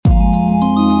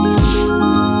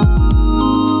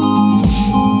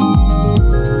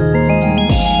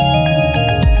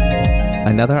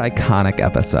Another iconic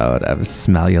episode of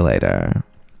Smell You Later.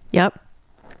 Yep.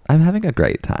 I'm having a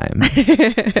great time.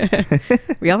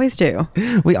 We always do.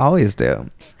 We always do.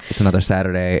 It's another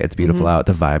Saturday. It's beautiful out.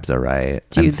 The vibes are right.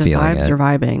 Dude, the vibes are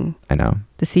vibing. I know.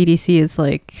 The CDC is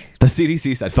like... The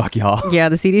CDC said, fuck y'all. Yeah,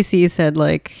 the CDC said,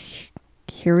 like,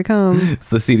 here we come.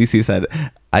 The CDC said,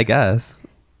 I guess.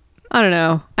 I don't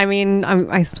know. I mean,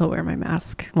 I still wear my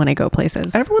mask when I go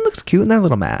places. Everyone looks cute in their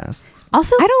little masks.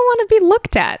 Also, I don't want to be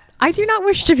looked at. I do not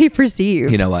wish to be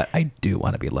perceived. You know what? I do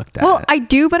want to be looked at. Well, I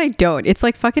do, but I don't. It's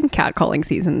like fucking catcalling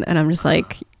season. And I'm just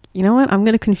like, you know what? I'm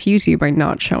going to confuse you by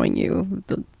not showing you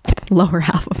the lower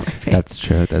half of my face. That's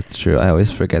true. That's true. I always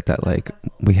forget that, like,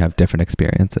 we have different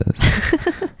experiences.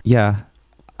 Yeah.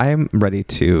 I'm ready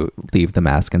to leave the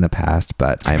mask in the past,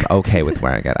 but I'm okay with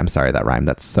wearing it. I'm sorry that rhyme.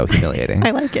 That's so humiliating. I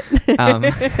like it.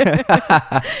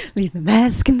 Leave the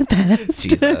mask in the past.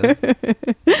 Jesus.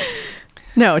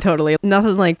 No, totally.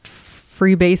 Nothing like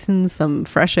freebasing some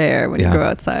fresh air when you go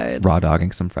outside. Raw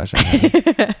dogging some fresh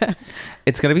air.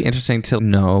 It's going to be interesting to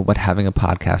know what having a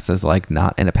podcast is like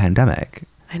not in a pandemic.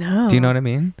 I know. Do you know what I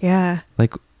mean? Yeah.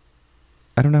 Like,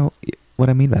 I don't know what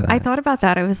I mean by that. I thought about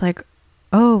that. I was like,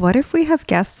 oh, what if we have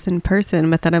guests in person?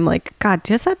 But then I'm like, God,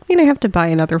 does that mean I have to buy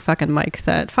another fucking mic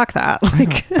set? Fuck that.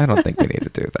 Like, I don't think we need to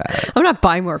do that. I'm not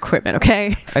buying more equipment,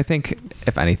 okay? I think,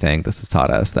 if anything, this has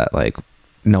taught us that, like,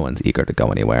 no one's eager to go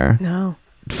anywhere. No.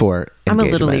 For I'm a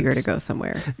little engagements. eager to go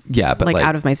somewhere. Yeah, but like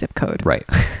out of my zip code. Right.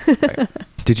 Right.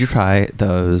 Did you try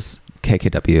those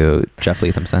KKW Jeff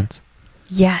Leatham scents?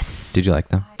 Yes. Did you like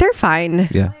them? They're fine.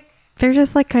 Yeah. They're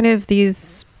just like kind of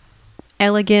these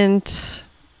elegant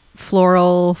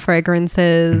floral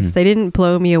fragrances. Mm-hmm. They didn't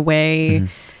blow me away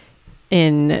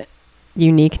in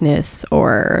uniqueness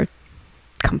or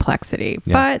complexity,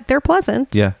 but they're pleasant.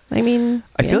 Yeah. I mean,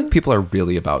 I feel like people are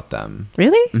really about them.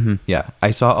 Really? Mm-hmm. Yeah.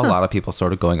 I saw a lot of people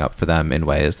sort of going up for them in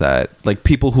ways that, like,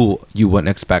 people who you wouldn't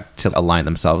expect to align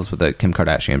themselves with the Kim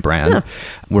Kardashian brand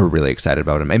were really excited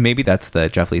about him. And maybe that's the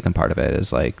Jeff Leatham part of it,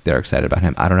 is like they're excited about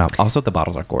him. I don't know. Also, the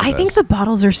bottles are gorgeous. I think the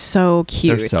bottles are so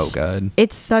cute. They're so good.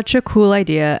 It's such a cool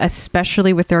idea,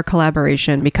 especially with their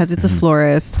collaboration, because it's a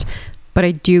florist, but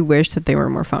I do wish that they were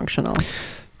more functional.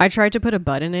 I tried to put a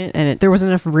bud in it, and there wasn't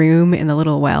enough room in the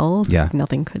little wells. Yeah. Like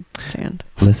nothing could stand.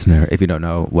 Listener, if you don't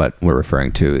know what we're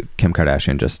referring to, Kim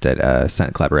Kardashian just did a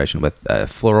scent collaboration with a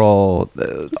floral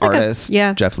artist,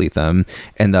 Jeff Leatham,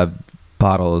 and the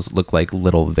bottles look like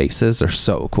little vases. They're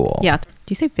so cool. Yeah. Do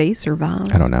you say vase or vase?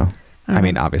 I don't know. I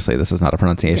mean, obviously, this is not a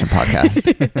pronunciation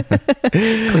podcast.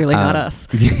 Clearly not us.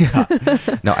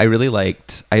 Yeah. No, I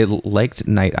liked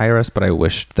Night Iris, but I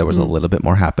wished there was a little bit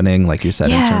more happening, like you said,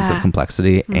 in terms of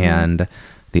complexity. And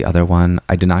the other one,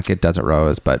 I did not get Desert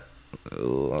Rose, but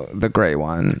the gray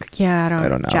one. Yeah, I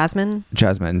don't know.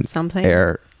 Jasmine. Something.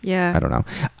 Air. Yeah. I don't know.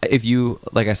 If you,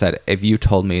 like I said, if you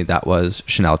told me that was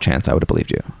Chanel Chance, I would have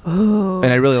believed you. Ooh.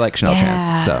 And I really like Chanel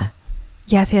Chance, so.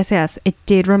 Yes. It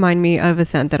did remind me of a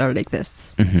scent that already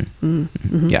exists.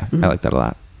 Yeah, I like that a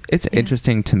lot. It's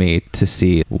interesting to me to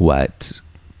see what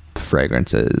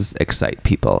fragrances excite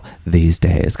people these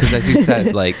days. Because as you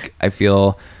said, like, I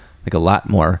feel like a lot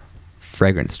more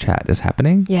fragrance chat is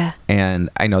happening. Yeah. And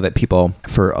I know that people,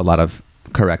 for a lot of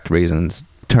correct reasons,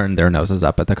 turn their noses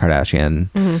up at the Kardashian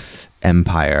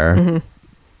empire.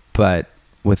 But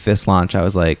with this launch, I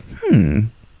was like,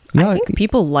 I think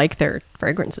people like their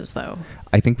fragrances, though.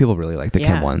 I think people really like the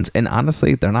Kim ones. And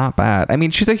honestly, they're not bad. I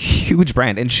mean, she's a huge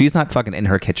brand, and she's not fucking in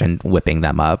her kitchen whipping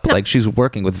them up. No. Like, she's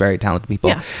working with very talented people.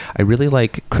 Yeah. I really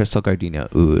like Crystal Gardenia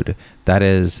Oud. That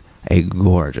is a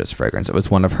gorgeous fragrance. It was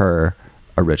one of her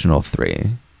original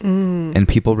 3. And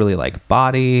people really like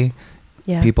Body.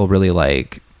 Yeah. People really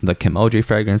like the Kimoji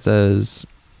fragrances.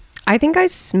 I think I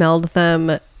smelled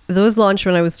them. Those launched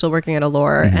when I was still working at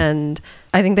Allure, and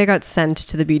I think they got sent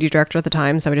to the beauty director at the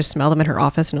time, so I just smelled them in her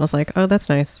office, and I was like, oh, that's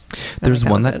nice. There's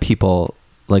one that people,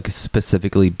 like,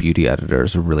 specifically beauty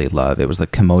editors really love. It was the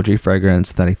Kimoji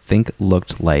fragrance that I think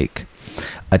looked like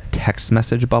a text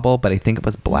message bubble, but I think it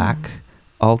was black.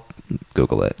 I'll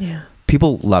Google it. Yeah.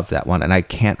 People love that one, and I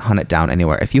can't hunt it down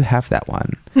anywhere. If you have that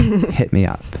one, hit me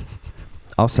up.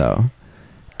 Also,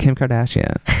 Kim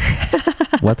Kardashian.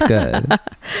 What's good?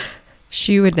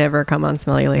 She would never come on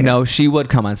Smell You Later. No, she would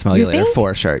come on Smell You Later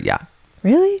for sure. Yeah.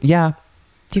 Really? Yeah.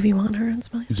 Do we want her on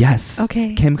Smell You Later? Yes.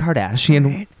 Okay. Kim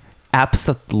Kardashian.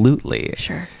 Absolutely.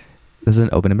 Sure. This is an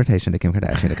open invitation to Kim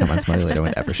Kardashian to come on Smell You Later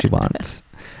whenever she wants.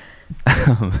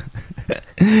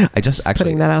 I just actually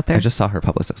putting that out there. I just saw her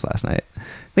publicist last night.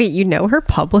 Wait, you know her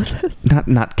publicist?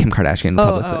 Not Kim Kardashian.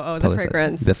 The publicist.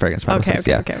 fragrance. The fragrance publicist.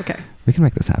 Okay. We can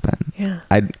make this happen. Yeah.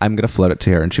 I'm gonna float it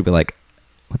to her, and she'll be like,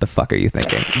 "What the fuck are you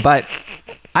thinking?" But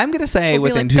I'm gonna say She'll be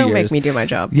within like, 2 don't years. make me do my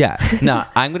job. Yeah, no,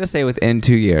 I'm gonna say within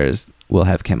 2 years we'll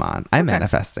have Kim on. I'm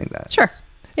manifesting this. Sure.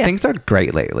 Yeah. Things are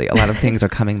great lately. A lot of things are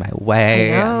coming my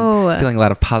way. I know. I'm feeling a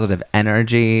lot of positive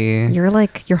energy. You're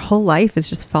like, your whole life is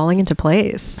just falling into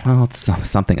place. Well,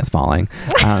 something is falling.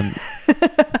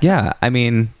 Yeah, I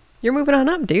mean, You're moving on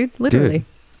up, dude. Literally. dude,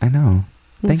 I know.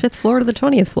 From the 5th floor to the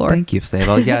 20th floor. Thank you,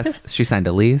 Sable. Yes, she signed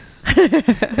a lease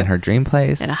in her dream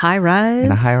place. In a high rise.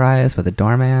 In a high rise with a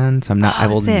doorman. So I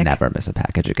will sick. never miss a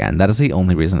package again. That is the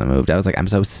only reason I moved. I was like, I'm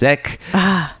so sick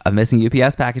of missing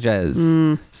UPS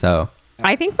packages. So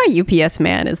I think my UPS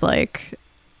man is like,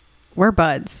 we're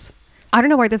buds. I don't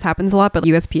know why this happens a lot, but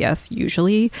USPS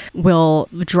usually will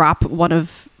drop one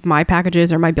of my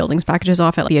packages or my building's packages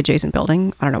off at the adjacent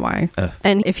building. I don't know why.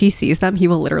 And if he sees them, he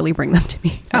will literally bring them to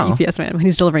me. Oh. UPS man, when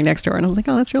he's delivering next door. And I was like,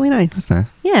 oh, that's really nice. that's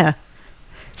nice. Yeah.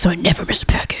 So I never miss a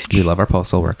package. We love our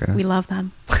postal workers. We love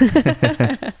them.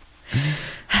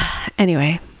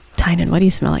 Anyway, Tynan, what do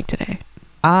you smell like today?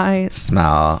 I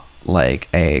smell like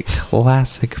a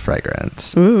classic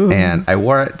fragrance. Ooh. And I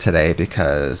wore it today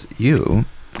because you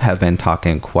have been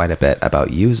talking quite a bit about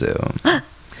yuzu. Love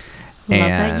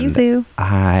that yuzu.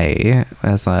 I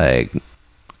was like,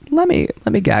 let me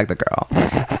gag the girl.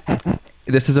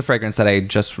 This is a fragrance that I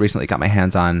just recently got my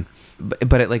hands on,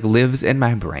 but it like lives in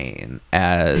my brain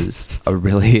as a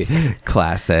really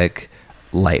classic,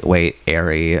 lightweight,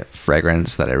 airy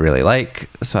fragrance that I really like.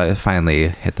 So I finally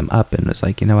hit them up and was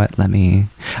like, you know what,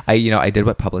 I did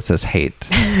what publicists hate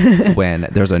when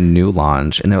there's a new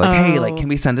launch and they're like, hey, like, can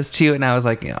we send this to you? And I was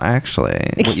like,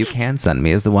 actually, what you can send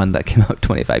me is the one that came out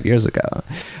 25 years ago.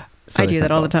 So I do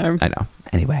that all the time. I know.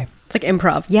 Anyway. It's like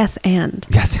improv. Yes, and.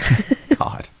 Yes.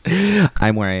 God.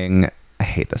 I'm wearing, I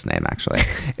hate this name actually.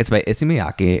 It's by Issey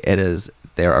Miyake. It is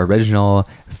their original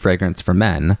fragrance for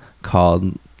men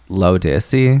called L'Eau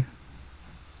d'Issey.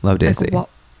 L'Eau d'Issey.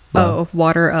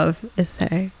 Water of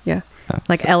Issey. Yeah. Oh,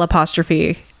 like so- L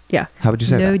apostrophe. Yeah. How would you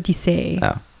say L'Eau that? d'Issey.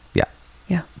 Oh, yeah.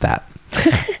 Yeah. That.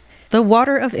 The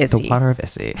water of Issey. The water of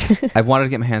Issey. I've wanted to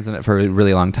get my hands on it for a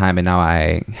really long time, and now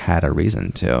I had a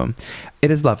reason to.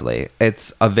 It is lovely.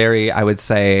 It's a very, I would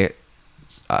say,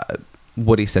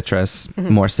 woody citrus,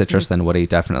 more citrus than woody,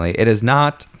 definitely. It is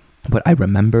not what I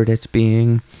remembered it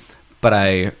being, but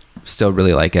I still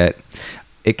really like it.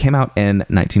 It came out in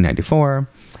 1994,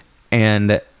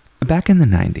 and back in the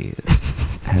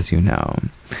 90s, as you know,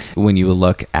 when you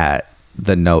look at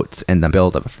the notes in the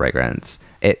build of a fragrance,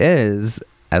 it is,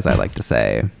 as I like to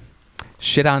say,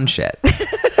 shit on shit.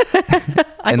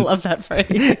 I love that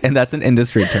phrase. And that's an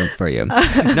industry term for you.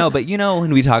 No, but you know,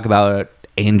 when we talk about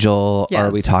Angel or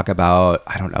we talk about,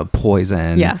 I don't know,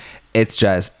 Poison. Yeah. It's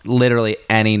just literally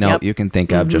any note you can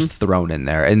think of just thrown in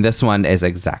there. And this one is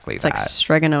exactly It's that. like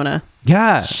Stregonona.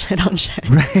 Yeah. Shit on shit.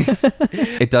 Right.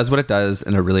 It does what it does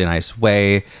in a really nice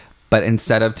way. But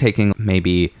instead of taking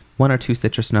maybe one or two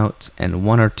citrus notes and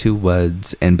one or two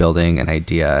woods and building an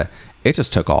idea, it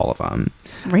just took all of them.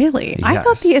 Really? I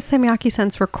thought the Issey Miyake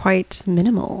scents were quite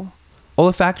minimal.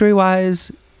 Olfactory wise,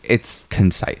 it's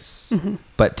concise.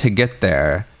 But to get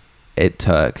there, it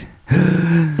took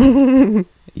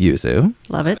yuzu,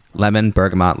 Love it. lemon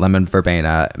bergamot, lemon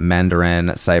verbena,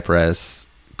 mandarin, cypress,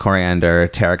 coriander,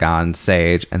 tarragon,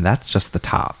 sage, and that's just the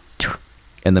top.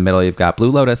 In the middle, you've got blue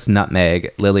lotus,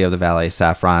 nutmeg, lily of the valley,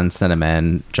 saffron,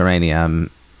 cinnamon, geranium,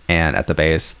 and at the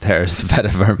base, there's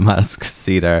vetiver, musk,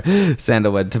 cedar,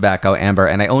 sandalwood, tobacco, amber,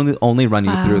 and I only run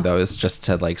you through those just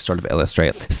to like sort of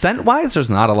illustrate. Scent-wise,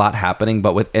 there's not a lot happening,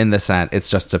 but within the scent, it's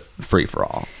just a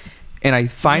free-for-all. And I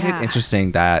find it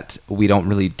interesting that we don't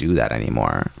really do that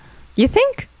anymore. You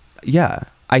think? Yeah.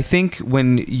 I think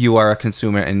when you are a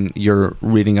consumer and you're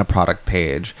reading a product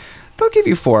page, they'll give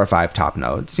you 4 or 5 top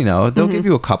notes. You know, they'll give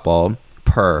you a couple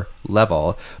per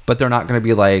level, but they're not going to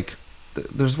be like,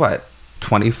 there's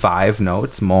 25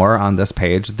 notes more on this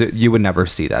page. You would never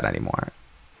see that anymore.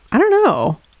 I don't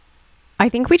know. I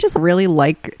think we just really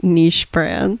like niche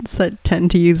brands that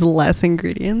tend to use less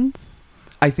ingredients.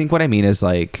 I think what I mean is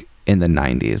like in the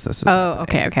 90s, this is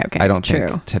happening. Okay. I don't True.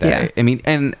 think today. Yeah. I mean,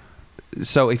 and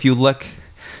so if you look,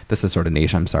 this is sort of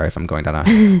niche. I'm sorry if I'm going down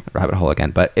a rabbit hole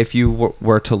again, but if you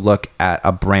were to look at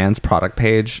a brand's product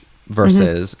page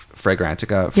versus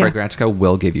Fragrantica, Fragrantica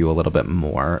will give you a little bit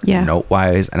more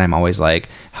note-wise, and I'm always like,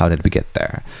 how did we get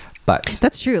there? But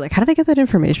that's true. Like, how did they get that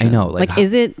information? I know. Like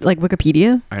is it like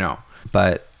Wikipedia? I know.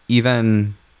 But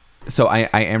even... So I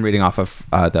am reading off of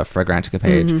the Fragrantica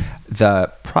page.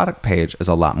 The product page is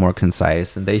a lot more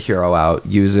concise, and they hero out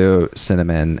yuzu,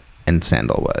 cinnamon, and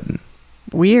sandalwood.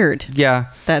 Weird. Yeah.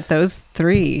 That those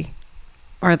 3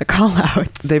 are the call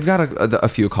outs. They've got a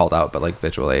few called out, but like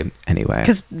visually anyway.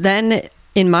 Because then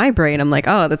in my brain, I'm like,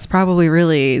 oh, that's probably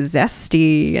really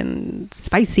zesty and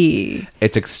spicy.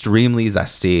 It's extremely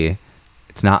zesty.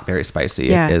 It's not very spicy.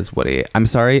 Yeah. It is woody. I'm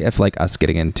sorry if like us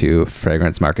getting into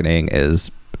fragrance marketing is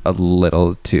a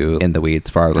little too in the weeds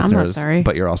for our listeners. I'm not sorry.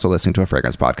 But you're also listening to a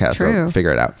fragrance podcast, True. so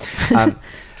figure it out.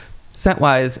 Scent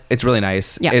wise, it's really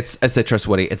nice. Yeah. It's a citrus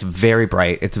woody. It's very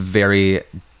bright. It's very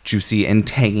juicy and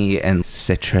tangy and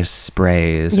citrus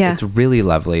sprays. Yeah. It's really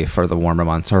lovely for the warmer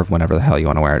months or whenever the hell you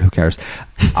want to wear it. Who cares?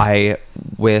 I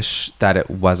wish that it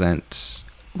wasn't.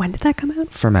 When did that come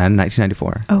out? For men,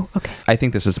 1994. Oh, okay. I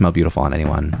think this would smell beautiful on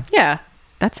anyone. Yeah.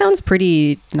 That sounds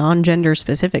pretty non-gender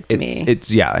specific to me.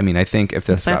 Yeah. I mean, I think if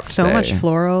this That's dropped so today, much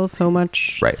floral, so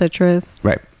much Right. citrus.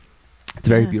 Right. It's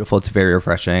very beautiful. It's very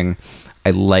refreshing.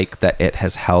 I like that it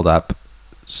has held up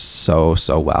so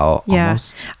well. Yeah.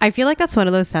 Almost. I feel like that's one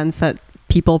of those scents that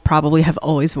people probably have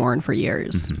always worn for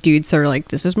years. Dudes are like,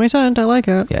 this is my scent. I like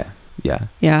it. Yeah. Yeah.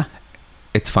 Yeah.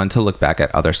 It's fun to look back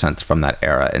at other scents from that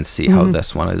era and see how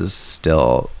this one is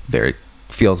still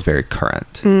feels very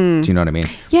current. Do you know what I mean?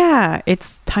 Yeah.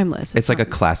 It's timeless. It's like a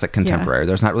classic contemporary.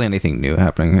 There's not really anything new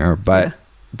happening here, but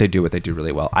they do what they do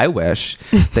really well. I wish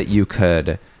that you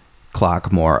could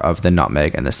clock more of the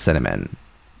nutmeg and the cinnamon.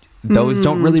 Those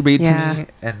don't really read to me.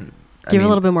 And give it a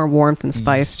little bit more warmth and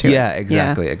spice to it. Yeah,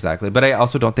 exactly. But I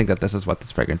also don't think that this is what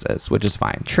this fragrance is, which is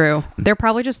fine. True. They're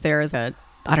probably just there as a,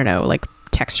 I don't know, like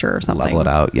texture or something. Level it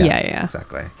out. Yeah. Yeah.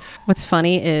 Exactly. What's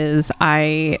funny is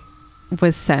I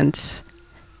was sent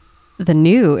the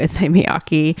new Issey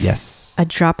Miyake, Yes. a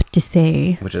drop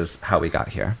d'Issey. Which is how we got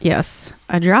here. Yes,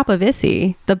 a drop of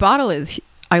Issey. The bottle is,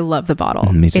 I love the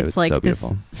bottle. Me too. It's like so this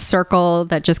beautiful. circle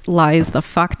that just lies the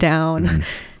fuck down,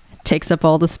 takes up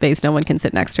all the space. No one can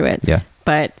sit next to it. Yeah.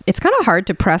 But it's kind of hard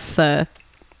to press the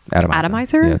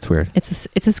atomizer. Yeah, it's weird. It's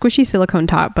a squishy silicone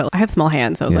top, but I have small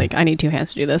hands, so I was like, I need 2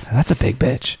 hands to do this. That's a big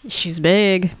bitch. She's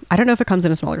big. I don't know if it comes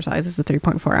in a smaller size. It's a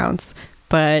 3.4 ounce,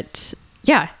 but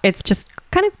yeah, it's just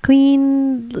kind of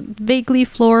clean, vaguely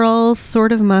floral,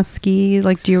 sort of musky,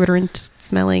 like deodorant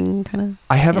smelling kind of.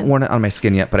 I haven't worn it on my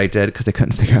skin yet, but I did because I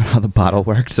couldn't figure out how the bottle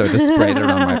worked. So I just sprayed it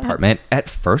around my apartment. At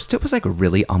first, it was like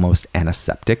really almost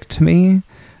antiseptic to me.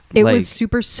 It like, was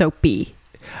super soapy.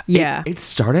 Yeah. It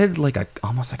started like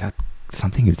almost like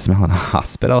something you'd smell in a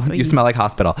hospital. You smell like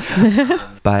hospital.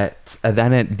 But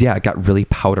then it got really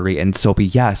powdery and soapy.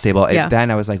 Yeah, Sable. Yeah.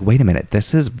 Then I was like, wait a minute.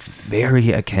 This is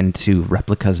very akin to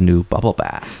Replica's new bubble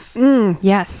bath.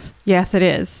 Yes, it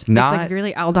is. Not- it's like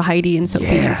really aldehyde and soapy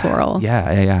and floral.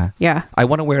 Yeah. I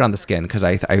want to wear it on the skin because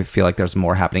I feel like there's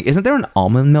more happening. Isn't there an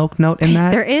almond milk note in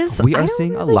that? There is. We I are don't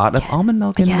seeing a really lot of almond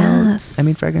milk in Yes.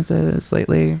 fragrances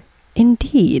lately.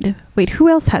 Indeed. Wait, who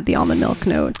else had the almond milk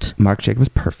note? Marc Jacobs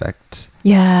Perfect.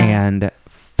 Yeah. And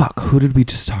fuck, who did we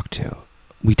just talk to?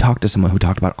 We talked to someone who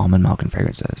talked about almond milk and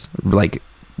fragrances, like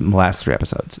last 3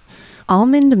 episodes.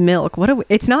 Almond milk.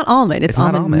 It's not almond. It's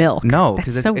not almond milk. No, That's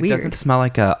because so it weird. doesn't smell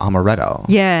like a amaretto.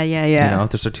 Yeah. You know,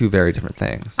 those are 2 very different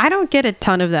things. I don't get a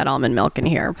ton of that almond milk in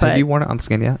here, but Have you worn it on the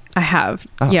skin yet? I have.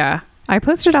 Oh. Yeah. I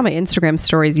posted on my Instagram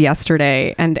stories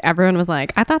yesterday and everyone was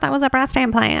like, I thought that was a breast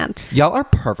implant. Y'all are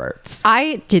perverts.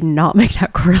 I did not make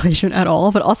that correlation at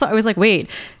all. But also I was like, wait,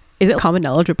 is it common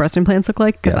knowledge what breast implants look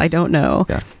like? Because Yes. I don't know.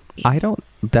 Yeah.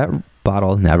 That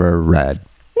bottle never read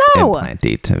No.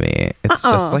 implanty to me. It's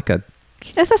just like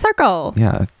It's a circle.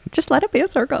 yeah, Just let it be a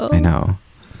circle. I know.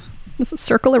 It's a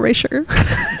circle erasure.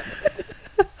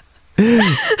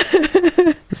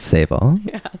 Sable,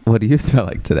 what do you smell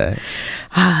like today?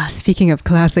 Speaking of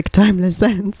classic timeless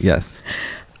scents. Yes.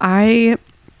 I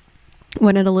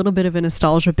went on a little bit of a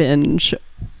nostalgia binge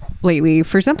lately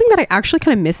for something that I actually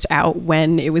kind of missed out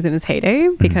when it was in its heyday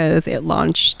because it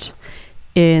launched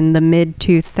in the mid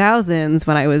 2000s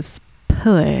when I was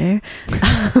poor.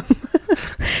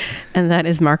 And that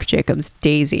is Marc Jacobs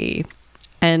Daisy.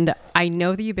 And I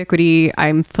know the ubiquity.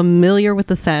 I'm familiar with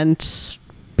the scent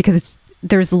because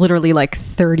there's literally like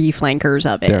 30 flankers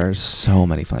of it. There are so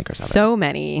many flankers of it. So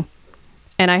many.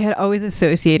 And I had always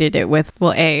associated it with,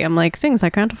 well, I'm like, things I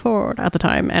can't afford at the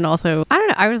time. And also, I don't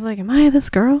know. I was like, am I this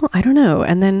girl? I don't know.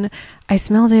 And then I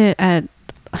smelled it at,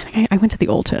 I think I went to the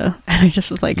Ulta and I just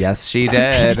was like, Yes, she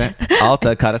did.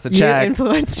 Ulta cut us a you check.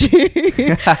 influenced me.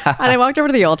 And I walked over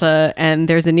to the Ulta and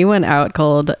there's a new one out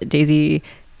called Daisy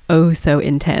Oh So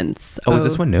Intense. Oh, is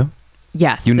this one new?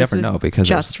 Yes. You this never was know because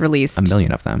just released. a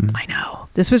million of them. I know.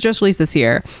 This was just released this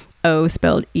year. O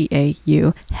spelled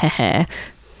EAU.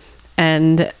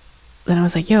 And then I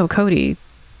was like, yo, Cody,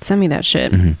 send me that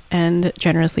shit. And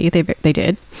generously, they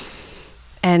did.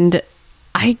 And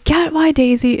I get why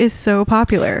Daisy is so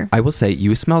popular. I will say,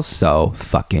 you smell so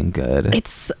fucking good.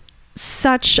 It's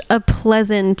such a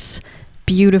pleasant,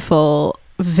 beautiful,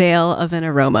 veil of an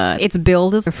aroma. Its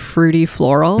build is a fruity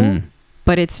floral,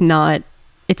 but it's not,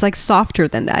 it's like softer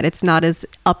than that. It's not as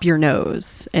up your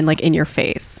nose and like in your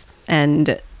face.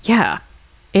 And yeah,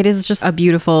 it is just a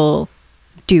beautiful,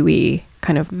 dewy,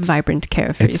 kind of vibrant,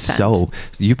 carefree It's scent. so,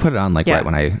 you put it on like right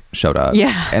when I showed up.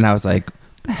 Yeah. And I was like,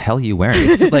 what the hell are you wearing?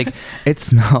 It's like, it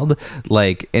smelled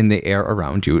like in the air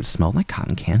around you, it smelled like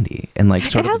cotton candy and like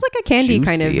sort it of has like a candy juicy.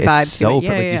 kind of vibe It's to so it. Yeah,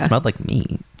 like, yeah. you smelled like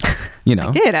me, you know?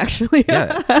 I did actually.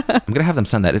 Yeah. I'm gonna have them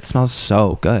send that. It smells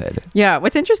so good. Yeah.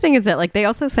 What's interesting is that like they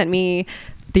also sent me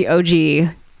the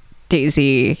OG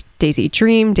Daisy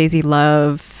Dream, Daisy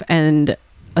Love, and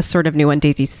a sort of new one,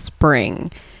 Daisy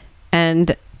Spring.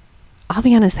 And I'll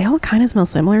be honest, they all kind of smell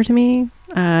similar to me.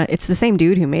 It's the same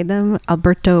dude who made them,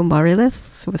 Alberto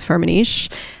Moriles with Firmenich.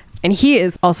 And he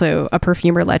is also a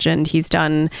perfumer legend. He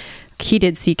did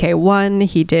CK1,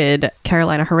 he did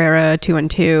Carolina Herrera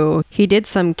 212. He did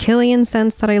some Killian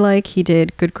scents that I like. He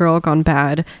did Good Girl Gone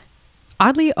Bad.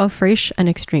 Oddly, Eau Fraiche and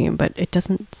Extreme, but it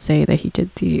doesn't say that he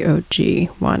did the OG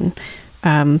one.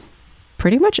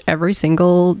 Pretty much every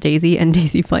single Daisy and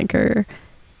Daisy flanker.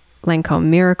 Lancome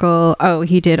Miracle. Oh,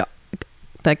 he did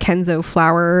the Kenzo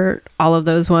Flower, all of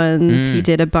those ones. He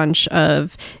did a bunch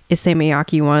of Issey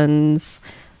Miyake ones.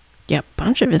 Yeah,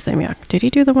 bunch of Issey Miyake. Did he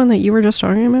do the one that you were just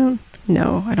talking about?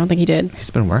 No, I don't think he did.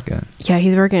 He's been working. Yeah,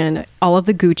 he's working all of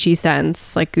the Gucci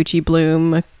scents, like Gucci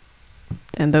Bloom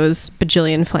and those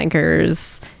bajillion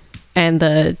flankers and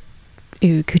the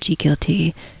Gucci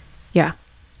Guilty. Yeah.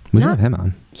 We should have him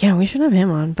on. Yeah, we should have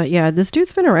him on. But yeah, this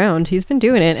dude's been around. He's been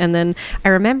doing it. And then I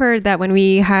remembered that when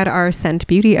we had our Scent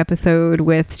Beauty episode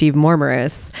with Steve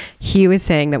Mormaris, he was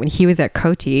saying that when he was at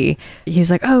Coty, he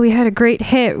was like, oh, we had a great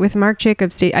hit with Marc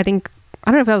Jacobs. I don't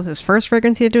know if that was his first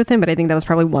fragrance he did with him, but I think that was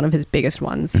probably one of his biggest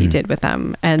ones he did with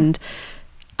them. And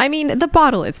I mean, the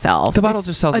bottle itself. The bottle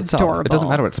just sells itself. It doesn't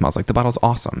matter what it smells like. The bottle's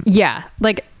awesome. Yeah.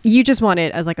 Like, you just want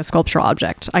it as like a sculptural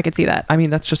object. I could see that. I mean,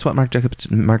 that's just what Marc Jacobs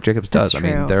does. That's I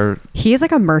mean, he is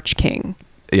like a merch king.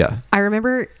 Yeah. I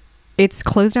remember it's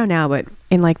closed down now, but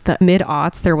in like the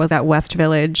mid-aughts, there was that West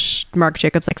Village Marc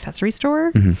Jacobs accessory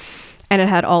store. And it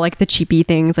had all like the cheapy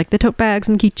things, like the tote bags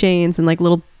and keychains and like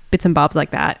little bits and bobs like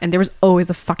that. And there was always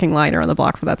a fucking line around the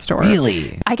block for that store.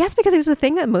 Really? I guess because it was the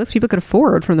thing that most people could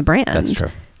afford from the brand. That's true.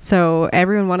 So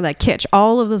everyone wanted that kitsch.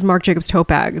 All of those Marc Jacobs tote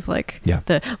bags, like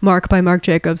the Marc by Marc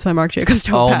Jacobs by Marc Jacobs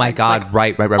tote bags. Oh my God.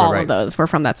 Like, right. all of those were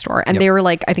from that store. And they were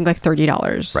like, I think like $30.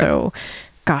 Right. So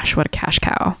gosh, what a cash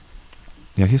cow.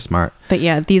 Yeah, he's smart. But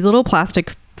yeah, these little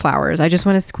plastic flowers, I just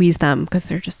want to squeeze them because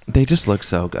they just look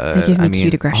so good. They give me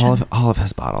cute aggression. All of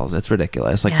his bottles, it's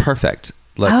ridiculous. Like perfect.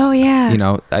 Oh yeah. You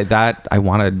know, I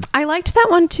wanted. I liked that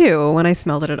one too when I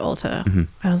smelled it at Ulta.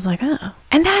 I was like, oh.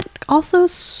 And that also,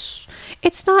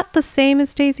 it's not the same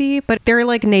as Daisy, but they're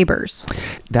like neighbors.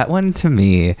 That one to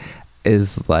me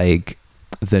is like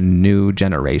the new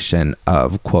generation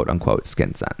of quote unquote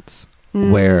skin scents,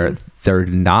 where they're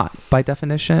not by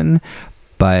definition,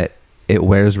 but it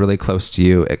wears really close to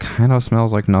you. It kind of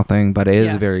smells like nothing, but it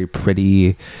is very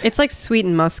pretty. It's like sweet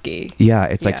and musky. Yeah,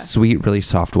 it's like sweet, really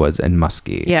soft woods and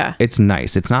musky. Yeah. It's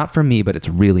nice. It's not for me, but it's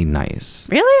really nice.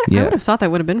 Really? Yeah. I would have thought that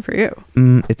would have been for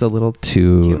you. It's a little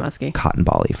too musky. Cotton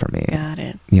ball-y for me. Got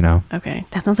it. You know? Okay.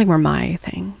 That sounds like more my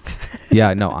thing.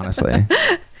 Yeah, no, honestly.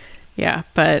 Yeah,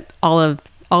 but all of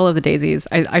the daisies,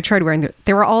 I tried wearing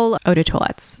they were all eau de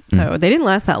toilettes. So they didn't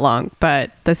last that long,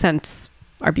 but the scents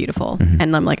are beautiful.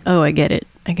 And I'm like, oh, I get it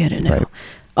now. Right.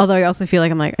 Although I also feel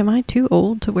like I'm like, am I too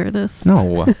old to wear this?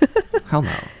 No. Hell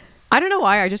no. I don't know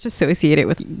why. I just associate it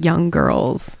with young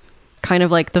girls. Kind of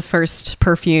like the first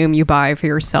perfume you buy for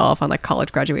yourself on like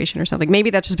college graduation or something. Maybe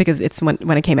that's just because it's when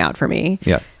it came out for me.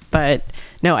 Yeah. But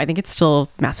no, I think it's still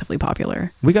massively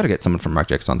popular. We got to get someone from Marc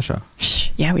Jacobs on the show.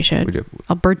 Yeah, we should. We do.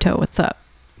 Alberto, what's up?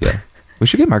 Yeah. We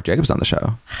should get Marc Jacobs on the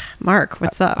show. Mark,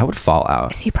 what's up? I would fall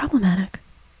out. Is he problematic?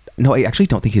 No, I actually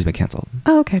don't think he's been canceled.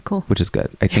 Oh, okay, cool. Which is good.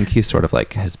 I think he's sort of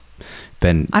like has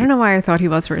been. I don't know why I thought he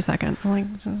was for a second. I'm like,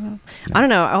 no. I don't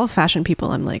know. All fashion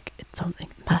people, I'm like, it's something.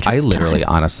 I literally,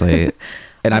 honestly,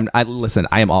 and I listen.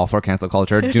 I am all for cancel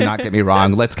culture. Do not get me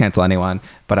wrong. Let's cancel anyone.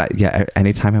 But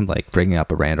anytime I'm like bringing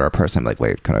up a brand or a person, I'm like,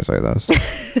 wait, can I say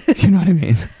this? You know what I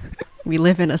mean? We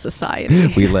live in a society.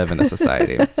 We live in a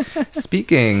society.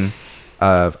 Speaking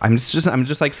of, I'm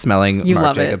just like smelling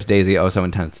Marc Jacobs Daisy. Oh, so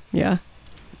intense. Yeah.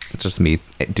 It's just me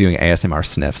doing ASMR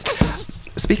sniffs.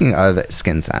 Speaking of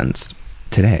skin scents,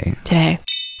 today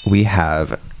we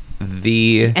have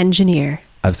the engineer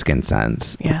of skin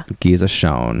scents, Giza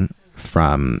Schoen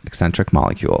from Eccentric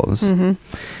Molecules.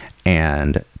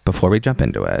 And before we jump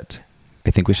into it,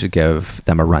 I think we should give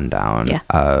them a rundown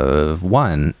of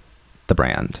one, the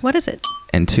brand. What is it?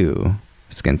 And two,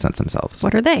 Skin Scents themselves.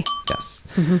 What are they? Yes.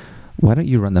 Why don't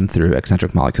you run them through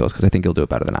Eccentric Molecules? Because I think you'll do it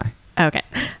better than I. Okay.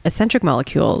 Eccentric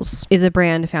Molecules is a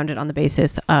brand founded on the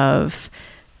basis of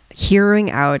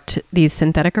hearing out these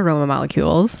synthetic aroma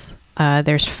molecules.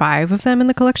 There's 5 of them in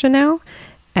the collection now.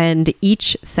 And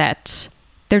each set,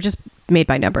 they're just made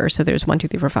by number. So there's 1, 2,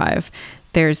 3, 4, 5.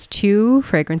 There's 2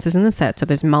 fragrances in the set. So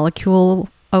there's Molecule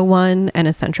 01 and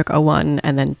Eccentric 01.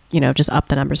 And then, just up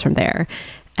the numbers from there.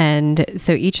 And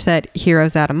so each set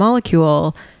heroes out a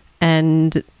molecule.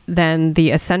 And then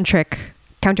the eccentric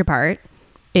counterpart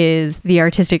is the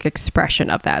artistic expression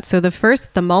of that. So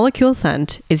the molecule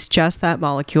scent is just that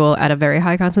molecule at a very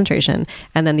high concentration.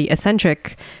 And then the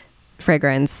eccentric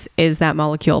fragrance is that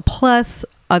molecule plus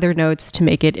other notes to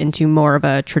make it into more of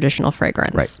a traditional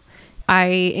fragrance. Right. I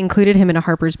included him in a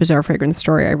Harper's Bazaar fragrance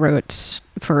story I wrote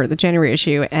for the January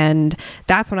issue. And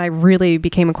that's when I really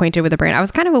became acquainted with the brand. I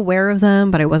was kind of aware of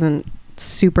them, but I wasn't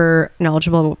super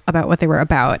knowledgeable about what they were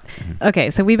about. Okay,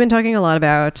 so we've been talking a lot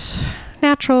about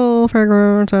natural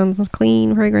fragrance and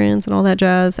clean fragrance and all that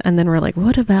jazz, and then we're like,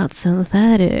 what about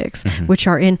synthetics, which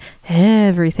are in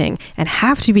everything and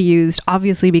have to be used,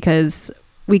 obviously, because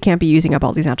we can't be using up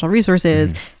all these natural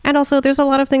resources. And also there's a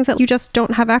lot of things that you just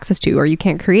don't have access to or you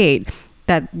can't create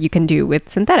that you can do with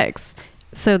synthetics.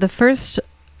 So the first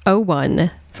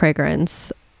 01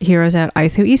 fragrance heroes out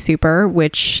ISO E Super,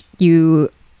 which you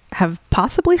have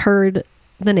possibly heard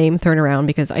the name thrown around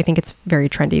because I think it's very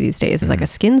trendy these days. It's like a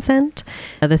skin scent.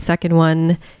 The second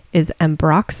one is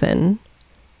Ambroxan,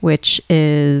 which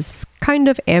is kind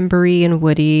of ambery and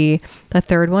woody. The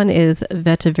third one is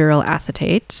Vetiviryl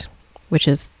acetate, which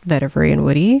is vetivery and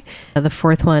woody. The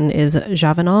fourth one is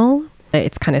Javanol.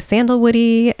 It's kind of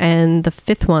sandalwoody. And the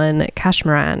fifth one,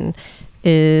 Cashmeran,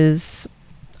 is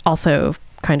also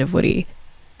kind of woody,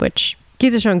 which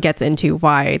Giza Schoen gets into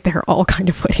why they're all kind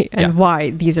of woody and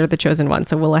why these are the chosen ones.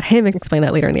 So we'll let him explain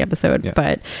that later in the episode. Yeah.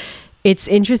 But it's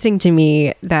interesting to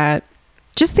me that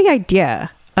just the idea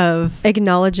of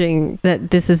acknowledging that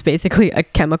this is basically a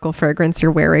chemical fragrance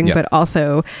you're wearing, but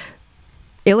also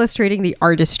illustrating the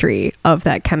artistry of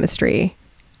that chemistry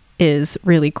is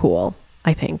really cool,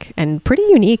 I think, and pretty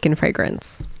unique in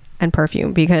fragrance and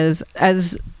perfume, because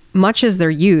as much as they're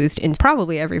used in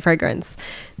probably every fragrance,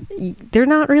 they're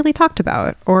not really talked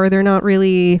about, or they're not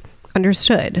really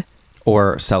understood.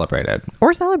 Or celebrated.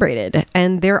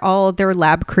 And they're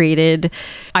lab created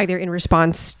either in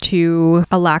response to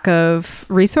a lack of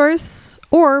resource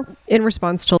or in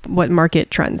response to what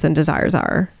market trends and desires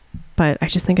are. But I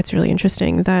just think it's really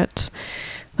interesting that,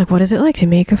 like, what is it like to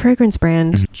make a fragrance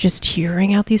brand just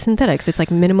hearing out these synthetics? It's like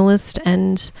minimalist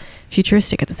and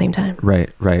futuristic at the same time.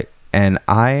 Right. And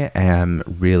I am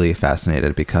really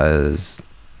fascinated because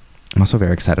I'm also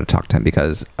very excited to talk to him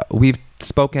because we've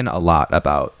spoken a lot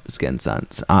about skin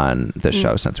scents on this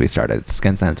show since we started.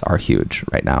 Skin scents are huge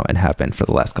right now and have been for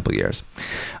the last couple of years.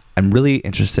 I'm really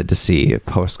interested to see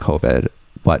post-COVID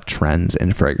what trends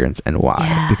in fragrance and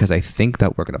why, because I think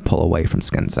that we're going to pull away from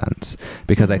skin scents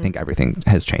because I think everything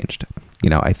has changed.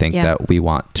 I think that we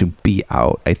want to be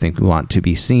out. I think we want to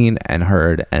be seen and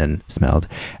heard and smelled.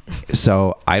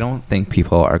 So I don't think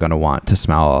people are going to want to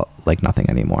smell like nothing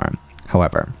anymore.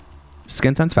 However,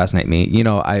 skin scents fascinate me.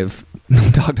 I've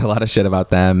talked a lot of shit about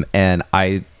them and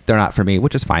they're not for me,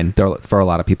 which is fine. They're for a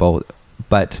lot of people,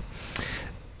 but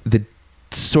the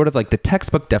sort of like the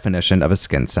textbook definition of a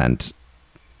skin scent,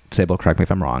 Sable, correct me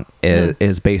if I'm wrong,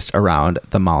 is based around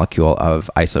the molecule of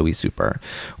ISO E Super,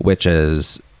 which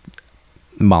is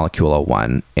Molecule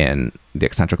 01 in the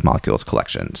Eccentric Molecules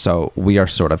collection. So we are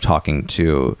sort of talking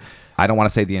to, I don't want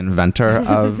to say the inventor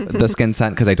of the skin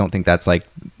scent because I don't think that's like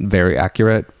very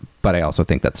accurate, but I also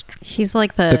think that's he's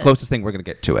like the closest thing we're going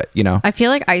to get to it, I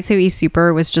feel like ISO E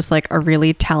Super was just like a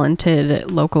really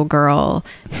talented local girl,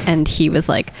 and he was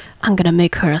like, I'm going to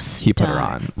make her a star. He put her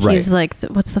on. Right. He's like,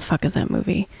 what's the fuck is that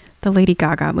movie? The Lady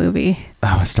Gaga movie.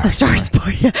 Oh, A Star is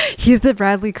Born. Yeah. He's the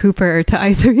Bradley Cooper to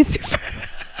ISO E Super.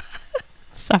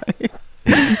 Sorry.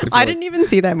 I didn't even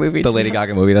see that movie. The Lady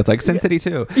Gaga movie that's like Sin City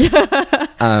 2.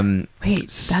 Yeah. Wait,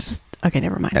 that's okay,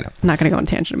 never mind. I'm not going to go on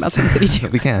tangent about Sin City 2.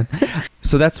 We can.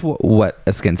 So that's what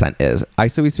a skin scent is.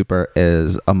 ISO E Super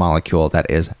is a molecule that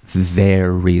is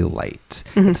very light.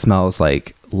 It smells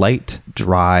like light,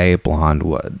 dry, blonde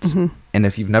woods. And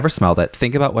if you've never smelled it,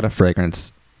 think about what a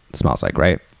fragrance smells like,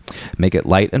 right? Make it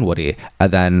light and woody,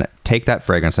 and then take that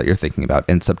fragrance that you're thinking about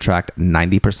and subtract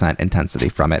 90% intensity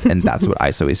from it, and that's what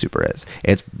ISO E Super is.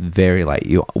 It's very light.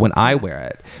 When I wear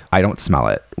it, I don't smell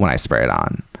it when I spray it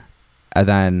on. And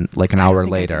then like an hour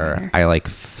later, I like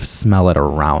smell it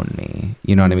around me.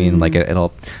 You know what I mean? Like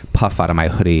it'll puff out of my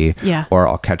hoodie, or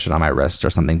I'll catch it on my wrist or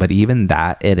something. But even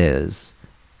that, it is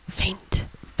Faint.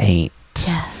 Yeah.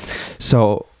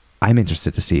 So I'm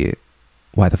interested to see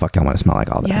why the fuck I want to smell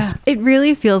like all this. Yeah. It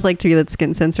really feels like to me that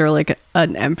skin scents are like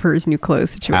an Emperor's New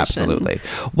Clothes situation. Absolutely.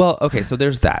 Well, okay, so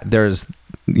there's that. There's,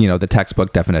 the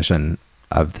textbook definition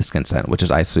of the skin scent, which is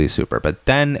Isley Super. But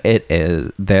then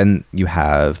you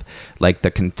have like the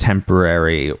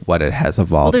contemporary, what it has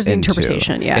evolved there's into.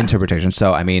 interpretation, yeah. Interpretation.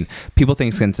 So, I mean, people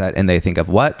think skin scent and they think of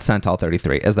what? Santal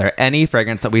 33. Is there any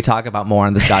fragrance that we talk about more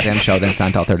on this goddamn show than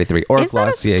Santal 33 or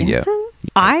Glossier You?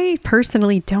 I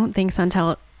personally don't think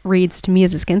Santal reads to me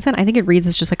as a skin scent. I think it reads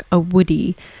as just like a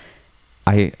woody.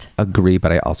 I agree,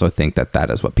 but I also think that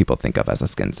is what people think of as a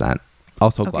skin scent.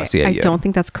 Also, Glossier You. I don't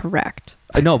think that's correct.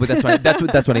 No, but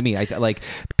that's what I mean. Like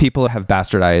people have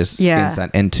bastardized skin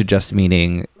scent into just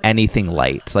meaning anything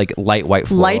light, like light white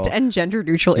floral. Light and gender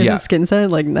neutral in the skin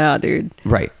scent. Like, nah, dude.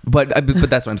 Right, but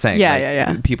that's what I'm saying.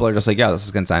 Yeah. People are just like, yeah, this is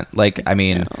skin scent. Like, I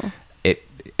mean,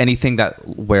 anything that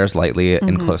wears lightly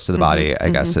and close to the body, I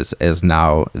guess, is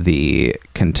now the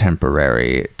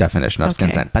contemporary definition of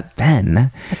skin scent. But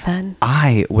then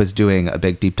I was doing a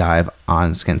big deep dive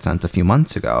on skin scents a few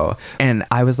months ago, and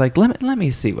I was like, let me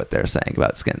see what they're saying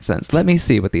about skin scents. Let me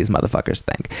see what these motherfuckers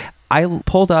think. I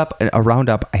pulled up a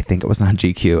roundup. I think it was on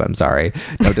GQ. I'm sorry.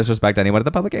 No disrespect to anyone at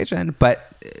the publication.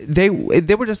 But they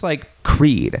were just like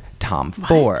Creed, Tom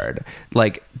Ford.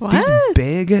 Like these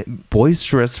big,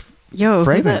 boisterous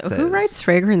fragrances. Who writes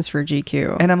fragrance for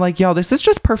GQ? And I'm like, yo, this is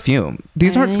just perfume.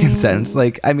 These aren't skin scents.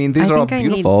 Like, I mean, these are all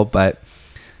beautiful, but...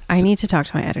 I need to talk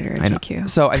to my editor at GQ.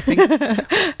 So I think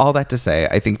all that to say,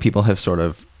 I think people have sort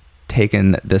of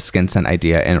taken this skin scent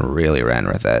idea and really ran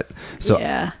with it. So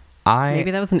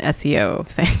maybe that was an SEO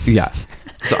thing. Yeah.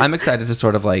 So I'm excited to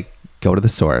sort of like go to the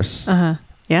source.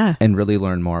 Yeah. And really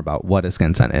learn more about what a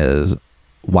skin scent is,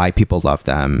 why people love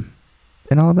them,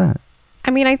 and all of that.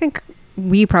 I mean, I think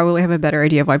we probably have a better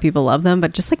idea of why people love them,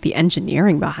 but just like the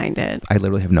engineering behind it. I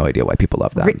literally have no idea why people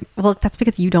love them. Well, that's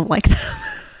because you don't like them.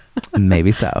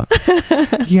 Maybe so.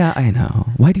 Yeah, I know.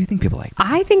 Why do you think people like them?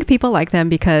 I think people like them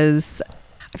because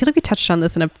I feel like we touched on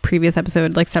this in a previous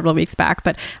episode like several weeks back,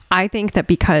 but I think that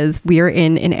because we're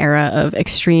in an era of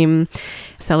extreme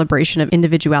celebration of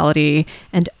individuality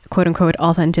and quote unquote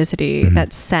authenticity,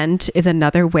 that scent is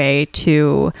another way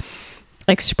to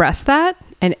express that.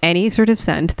 And any sort of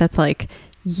scent that's like,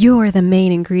 you're the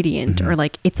main ingredient, or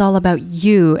like, it's all about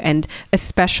you. And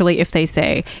especially if they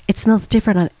say, it smells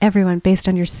different on everyone based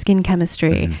on your skin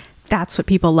chemistry. That's what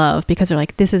people love, because they're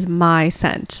like, this is my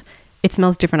scent. It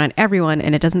smells different on everyone,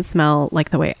 and it doesn't smell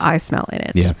like the way I smell in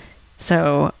it. Yeah.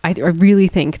 So I really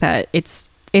think that it's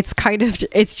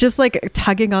just like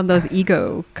tugging on those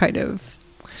ego kind of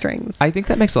strings. I think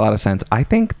that makes a lot of sense. I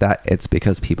think that it's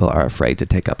because people are afraid to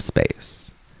take up space.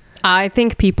 I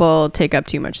think people take up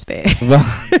too much space. Well,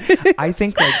 I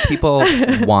think like people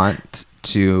want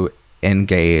to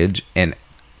engage in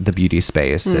the beauty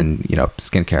space and,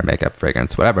 skincare, makeup,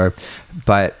 fragrance, whatever.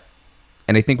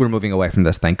 And I think we're moving away from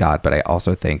this, thank God. But I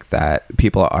also think that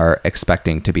people are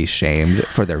expecting to be shamed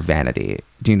for their vanity.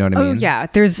 Do you know what I mean? Oh, yeah.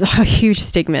 There's a huge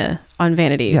stigma on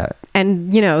vanity. Yeah.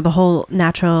 And, the whole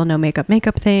natural, no makeup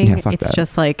thing. Yeah, it's that.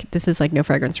 Just like, this is like no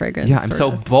fragrance. Yeah, I'm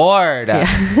so bored.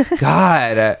 Yeah.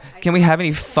 God, can we have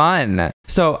any fun?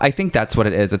 So I think that's what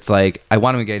it is. It's like, I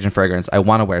want to engage in fragrance. I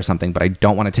want to wear something, but I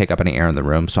don't want to take up any air in the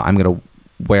room. So I'm going to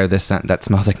wear this scent that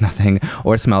smells like nothing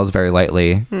or smells very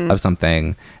lightly of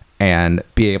something, and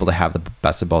be able to have the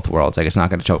best of both worlds. Like, it's not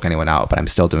going to choke anyone out, but I'm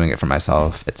still doing it for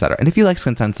myself, etc. And if you like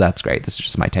skin scents, that's great. This is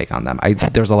just my take on them.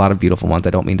 There's a lot of beautiful ones. I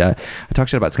don't mean to. I talk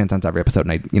shit about skin scents every episode,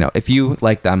 and if you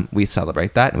like them, we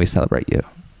celebrate that, and we celebrate you.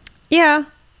 Yeah.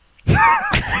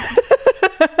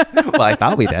 Well, I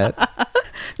thought we did.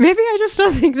 Maybe I just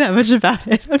don't think that much about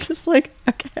it. I'm just like,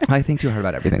 okay. I think too hard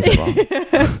about everything so well.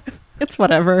 It's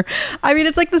whatever. I mean,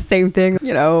 it's like the same thing,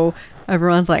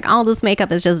 Everyone's like, all this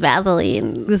makeup is just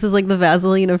Vaseline. This is like the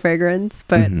Vaseline of fragrance.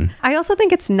 But I also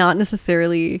think it's not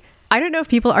necessarily... I don't know if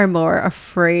people are more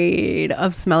afraid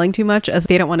of smelling too much as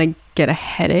they don't want to get a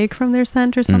headache from their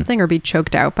scent or something or be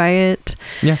choked out by it.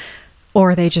 Yeah.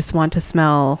 Or they just want to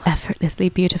smell effortlessly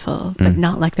beautiful, but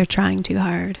not like they're trying too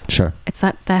hard. Sure. It's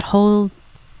that whole...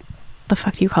 the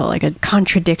fuck do you call it? Like a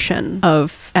contradiction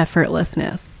of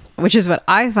effortlessness, which is what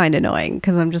I find annoying,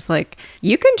 because I'm just like,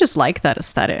 you can just like that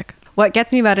aesthetic. What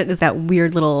gets me about it is that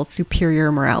weird little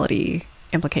superior morality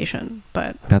implication,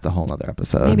 but that's a whole other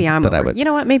episode. Maybe you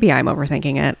know what? Maybe I'm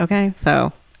overthinking it. Okay.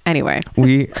 So anyway,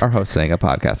 we are hosting a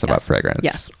podcast about fragrance.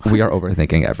 Yes. We are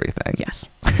overthinking everything. Yes.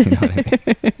 You know what I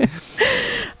mean?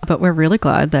 But we're really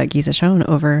glad that Giza Schoen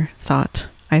overthought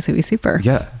Isley Super.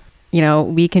 Yeah.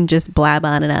 We can just blab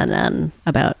on and on and on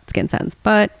about skin scents,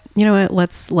 but You know what?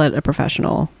 Let's let a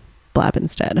professional blab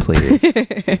instead. Please.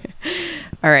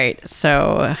 All right.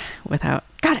 So without...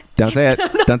 Got it. Don't say it.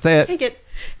 Don't say it.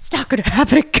 It's not going to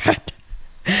happen again.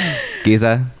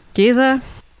 Geza,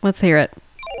 let's hear it.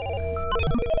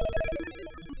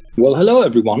 Well, hello,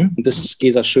 everyone. This is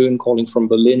Geza Schön calling from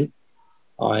Berlin.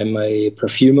 I'm a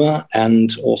perfumer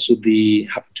and also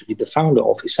happen to be the founder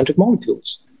of Eccentric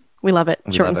Molecules. We love it.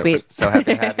 Short and sweet. We're so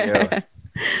happy to have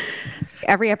you.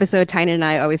 Every episode, Tynan and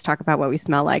I always talk about what we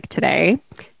smell like today.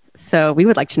 So we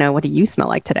would like to know, what do you smell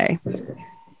like today?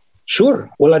 Sure.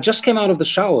 Well, I just came out of the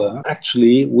shower,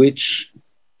 actually, which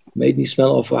made me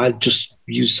smell of, I just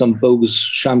used some bogus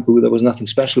shampoo. There was nothing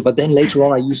special. But then later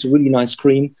on, I used a really nice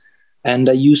cream. And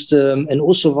I used an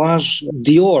Eau Sauvage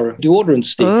Dior deodorant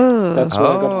stick. Oh. That's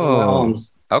what I got on my arm.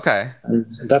 Okay. And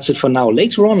that's it for now.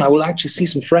 Later on, I will actually see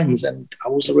some friends. And I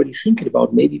was already thinking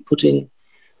about maybe putting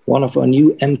one of our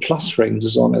new M Plus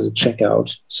fragrances on as a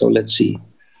checkout. So let's see.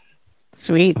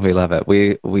 Sweet. We love it.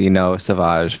 We know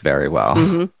Sauvage very well.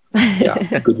 Mm-hmm.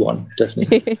 Yeah, good one.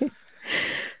 Definitely.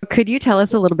 Could you tell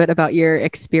us a little bit about your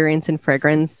experience in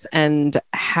fragrance and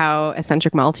how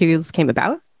Eccentric Molecules came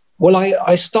about? Well,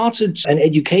 I started an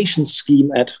education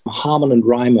scheme at Harman and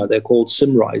Reimer. They're called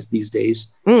Simrise these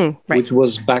days, right. Which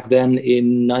was back then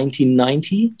in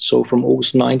 1990. So from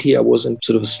August 90, I was in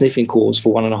sort of a sniffing course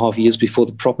for 1.5 years before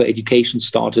the proper education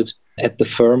started at the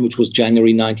firm, which was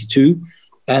January 92.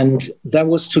 And that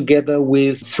was together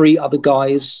with 3 other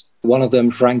guys. One of them,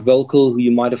 Frank Welkel, who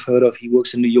you might have heard of. He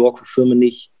works in New York for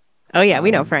Firmenich. Oh, yeah, we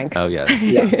know Frank. Oh, yeah.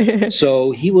 Yeah.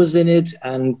 So he was in it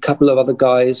and a couple of other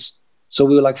guys. So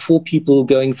we were like 4 people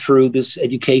going through this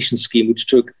education scheme, which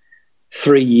took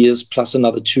 3 years plus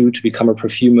another 2 to become a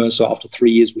perfumer. So after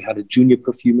 3 years, we had a junior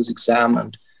perfumer's exam,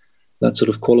 and that sort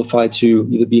of qualified to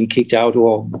either being kicked out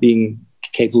or being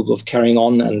capable of carrying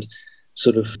on and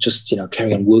sort of just,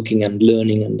 carrying on working and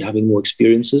learning and having more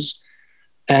experiences.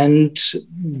 And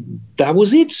that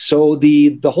was it. So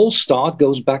the whole start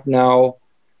goes back now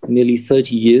nearly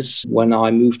 30 years when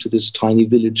I moved to this tiny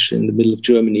village in the middle of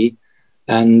Germany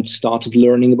and started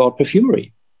learning about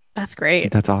perfumery. That's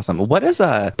great. That's awesome. What does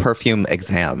a perfume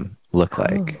exam look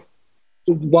like?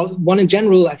 Well, one in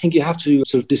general, I think you have to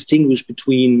sort of distinguish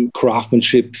between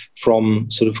craftsmanship from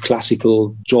sort of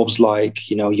classical jobs like,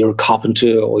 you're a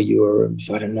carpenter or you're,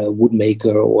 I don't know, a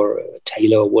woodmaker or a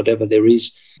tailor or whatever there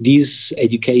is. These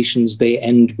educations, they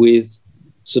end with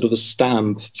sort of a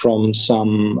stamp from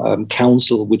some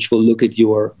council which will look at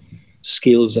your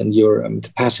skills and your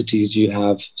capacities you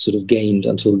have sort of gained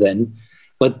until then.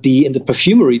 But in the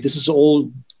perfumery, this is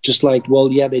all just like,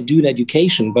 well, yeah, they do an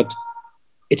education, but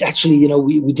it's actually,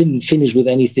 we didn't finish with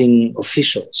anything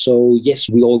official. So yes,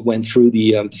 we all went through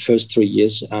the first 3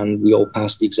 years and we all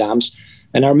passed the exams.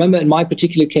 And I remember in my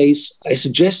particular case, I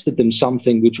suggested them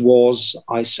something, which was,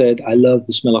 I said, I love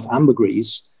the smell of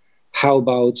ambergris. How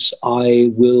about I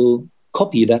will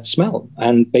copy that smell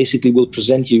and basically will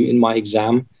present you in my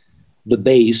exam the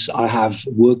base I have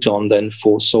worked on then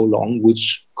for so long,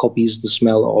 which copies the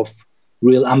smell of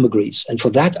real ambergris. And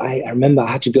for that, I remember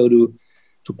I had to go to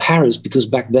Paris because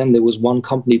back then there was one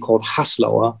company called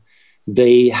Haslauer.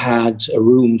 They had a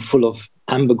room full of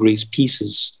ambergris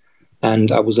pieces,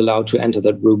 and I was allowed to enter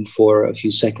that room for a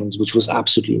few seconds, which was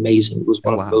absolutely amazing. It was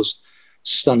one of the most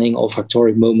stunning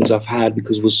olfactory moments I've had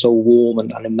because it was so warm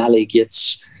and animalic, yet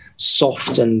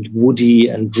soft and woody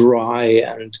and dry,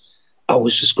 and it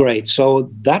was just great. So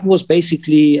that was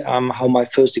basically how my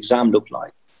first exam looked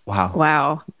like.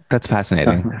 Wow. That's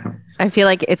fascinating. I feel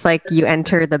like it's like you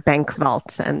enter the bank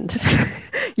vault and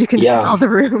you can smell the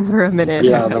room for a minute.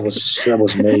 Yeah, that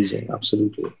was amazing.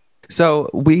 Absolutely. So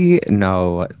we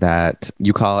know that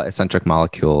you call Eccentric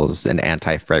Molecules an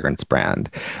anti-fragrance brand.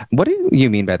 What do you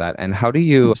mean by that? And how do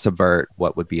you subvert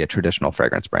what would be a traditional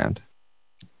fragrance brand?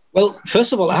 Well,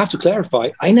 first of all, I have to clarify,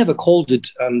 I never called it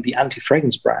the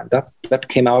anti-fragrance brand. That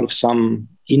came out of some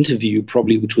interview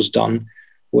probably, which was done,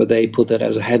 where they put that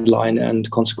as a headline.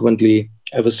 And consequently,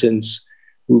 ever since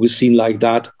we were seen like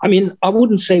that. I mean, I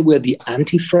wouldn't say we're the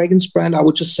anti-fragrance brand. I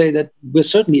would just say that we're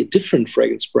certainly a different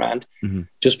fragrance brand,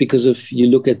 just because if you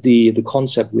look at the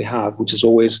concept we have, which is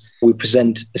always we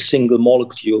present a single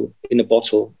molecule in a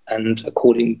bottle. And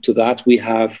according to that, we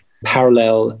have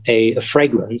parallel a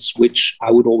fragrance, which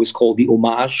I would always call the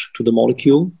homage to the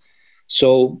molecule.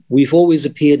 So we've always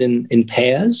appeared in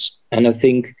pairs. And I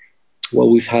think, well,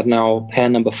 we've had now pair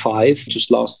number 5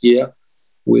 just last year,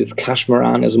 with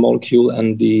Cashmeran as a molecule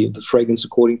and the fragrance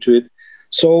according to it.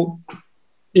 So,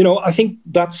 I think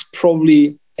that's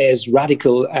probably as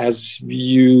radical as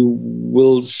you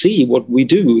will see what we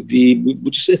do.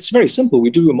 It's very simple. We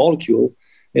do a molecule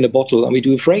in a bottle and we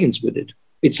do a fragrance with it.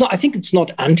 I think it's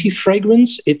not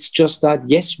anti-fragrance. It's just that,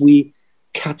 yes, we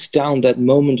cut down that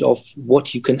moment of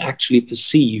what you can actually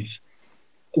perceive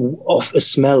of a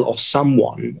smell of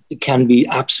someone. It can be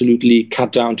absolutely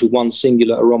cut down to one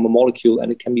singular aroma molecule,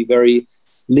 and it can be very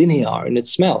linear in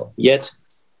its smell. Yet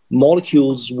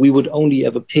molecules we would only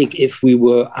ever pick if we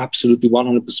were absolutely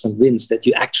 100% convinced that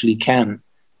you actually can,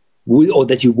 or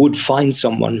that you would find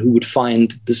someone who would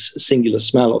find this singular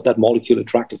smell of that molecule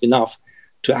attractive enough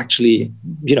to actually,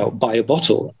 buy a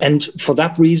bottle. And for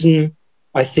that reason,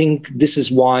 I think this is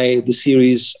why the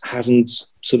series hasn't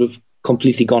sort of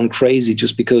completely gone crazy,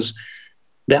 just because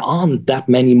there aren't that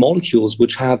many molecules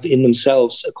which have in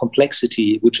themselves a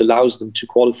complexity which allows them to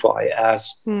qualify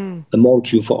as a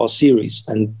molecule for our series.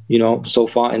 And, so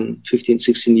far in 15,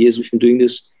 16 years we've been doing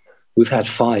this, we've had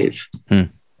 5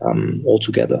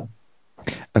 altogether.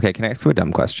 Okay, can I ask you a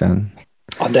dumb question?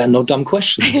 There are no dumb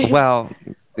questions. Well,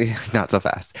 not so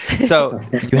fast. So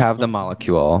you have the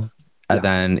molecule, and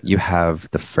then you have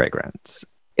the fragrance.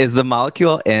 Is the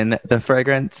molecule in the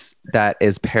fragrance that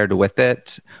is paired with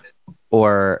it,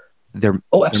 or they're?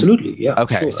 Oh, absolutely, yeah.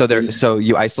 Okay, sure. So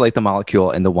you isolate the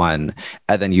molecule in the one,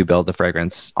 and then you build the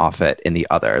fragrance off it in the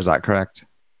other. Is that correct?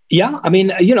 Yeah, I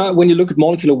mean, when you look at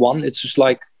molecular one, it's just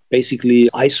like basically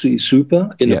IC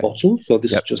Super in a bottle. So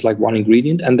this is just like one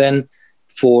ingredient, and then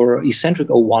for Eccentric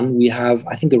 01, we have,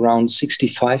 I think, around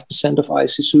 65% of IC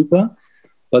Super,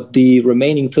 but the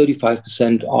remaining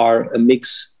 35% are a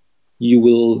mix you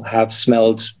will have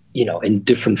smelled, in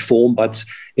different form, but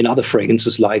in other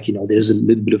fragrances, like, there's a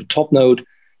little bit of a top note.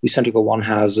 Eccentric 01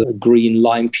 has a green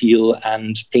lime peel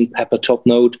and pink pepper top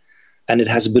note, and it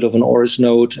has a bit of an orris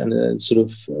note and a sort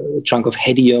of chunk of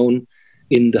hedione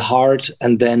in the heart,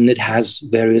 and then it has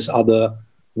various other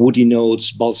woody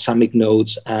notes, balsamic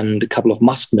notes, and a couple of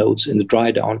musk notes in the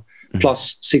dry down,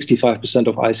 plus 65%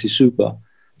 of IC Super.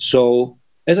 So,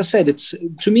 as I said,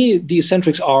 to me, the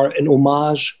Eccentrics are an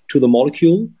homage to the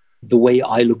molecule, the way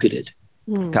I look at it.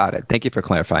 Got it. Thank you for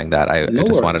clarifying that. I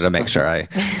just wanted to make sure I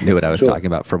knew what I was talking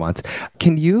about for once.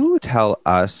 Can you tell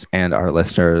us and our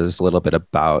listeners a little bit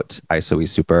about ISO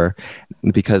Super?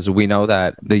 Because we know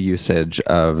that the usage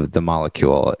of the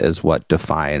molecule is what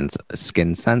defines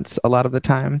skin scents a lot of the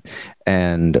time.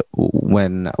 And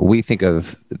when we think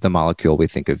of the molecule, we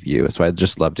think of you. So I'd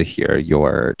just love to hear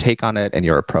your take on it and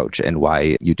your approach and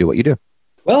why you do what you do.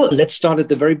 Well, let's start at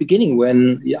the very beginning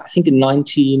when, I think in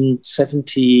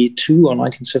 1972 or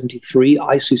 1973,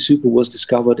 IC Super was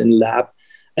discovered in a lab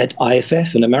at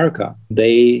IFF in America.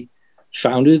 They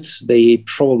found it. They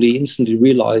probably instantly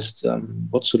realized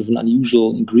what sort of an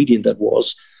unusual ingredient that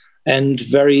was. And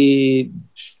very,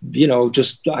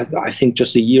 I think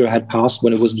just a year had passed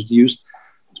when it was introduced.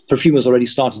 Perfumers already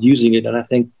started using it. And I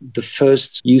think the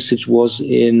first usage was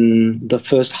in the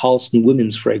first Halston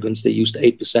women's fragrance. They used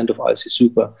 8% of IC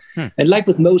Super. And like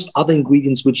with most other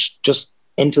ingredients, which just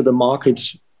enter the market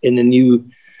in a new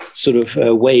sort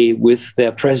of way with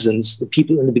their presence, the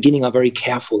people in the beginning are very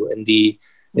careful in the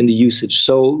usage.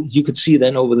 So you could see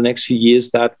then over the next few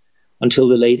years that until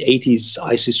the late 80s,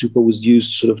 IC Super was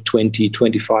used sort of 20,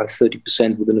 25,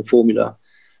 30% within a formula.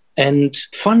 And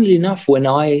funnily enough, when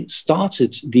I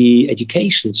started the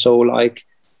education, so like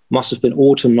must have been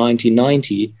autumn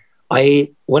 1990,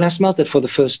 when I smelled that for the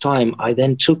first time, I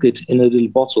then took it in a little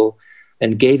bottle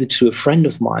and gave it to a friend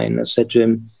of mine. I said to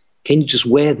him, can you just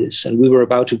wear this? And we were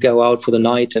about to go out for the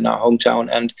night in our hometown.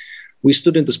 And we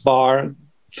stood in this bar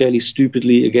fairly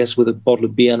stupidly, I guess, with a bottle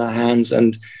of beer in our hands.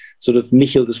 And sort of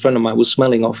Michiel, this friend of mine, was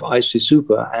smelling of IC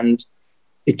Super. And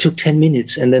it took 10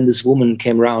 minutes, and then this woman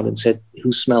came around and said,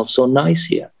 who smells so nice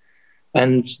here?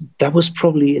 And that was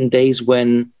probably in days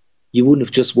when you wouldn't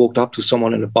have just walked up to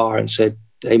someone in a bar and said,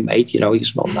 hey, mate, you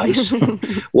smell nice.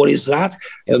 What is that?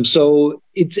 So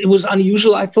it was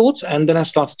unusual, I thought. And then I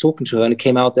started talking to her, and it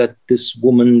came out that this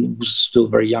woman was still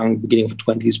very young, beginning of her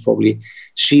 20s probably.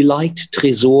 She liked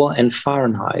Tresor and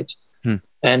Fahrenheit.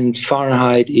 And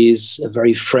Fahrenheit is a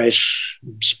very fresh,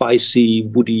 spicy,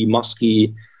 woody,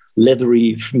 musky,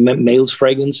 leathery male's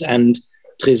fragrance, and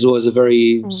Tresor is a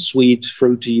very sweet,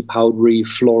 fruity, powdery,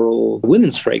 floral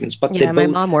women's fragrance. But my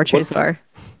mom wore Tresor.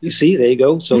 You see, there you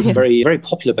go. So it's very, very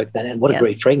popular back then, and what a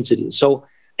great fragrance it is. So,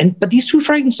 but these two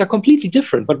fragrances are completely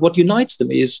different. But what unites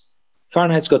them is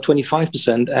Fahrenheit's got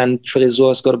 25%, and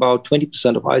Tresor's got about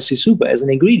 20% of IC Super as an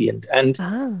ingredient. And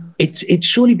it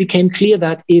surely became clear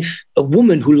that if a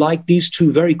woman who liked these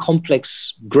two very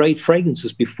complex, great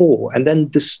fragrances before, and then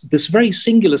this very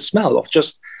singular smell of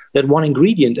just that one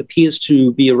ingredient appears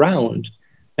to be around,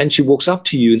 and she walks up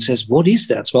to you and says, what is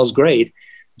that? It smells great.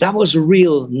 That was a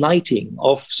real knighting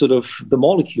of sort of the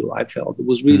molecule, I felt. It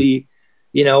was really,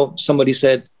 somebody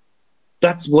said,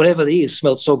 that's whatever it is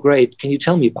smelled so great. Can you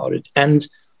tell me about it? And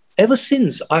ever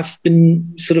since, I've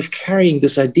been sort of carrying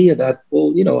this idea that,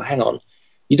 well, hang on,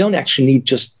 you don't actually need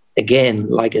just, again,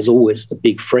 like as always, a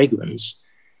big fragrance.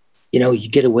 You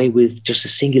get away with just a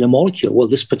singular molecule. Well,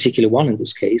 this particular one in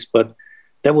this case, but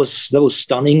that was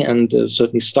stunning and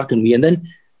certainly stuck in me. And then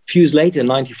a few years later, in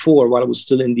 94, while I was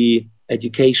still in the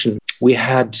education, we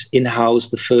had in-house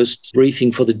the first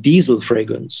briefing for the Diesel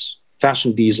fragrance,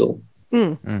 Fashion Diesel.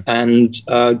 And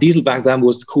Diesel back then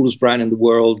was the coolest brand in the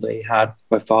world. They had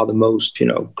by far the most,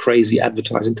 crazy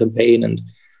advertising campaign, and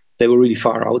they were really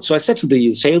far out. So I said to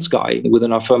the sales guy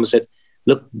within our firm, I said,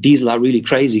 look, Diesel are really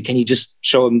crazy. Can you just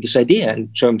show him this idea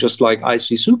and show him just like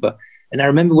IC Super? And I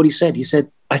remember what he said. He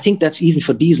said, I think that's even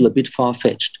for Diesel a bit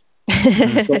far-fetched.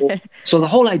 So the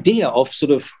whole idea of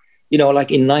sort of,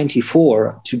 like in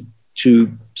 94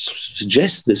 to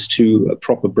suggest this to a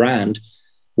proper brand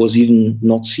was even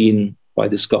not seen by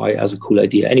this guy as a cool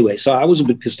idea. Anyway, so I was a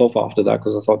bit pissed off after that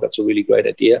because I thought that's a really great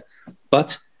idea.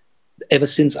 But ever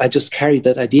since, I just carried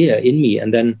that idea in me.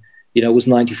 And then, it was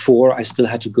 94. I still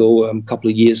had to go a couple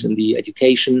of years in the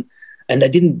education. And I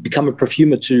didn't become a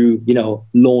perfumer to,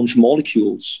 launch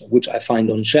molecules, which I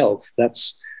find on shelf.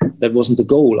 That wasn't the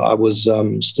goal. I was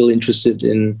still interested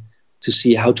to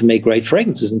see how to make great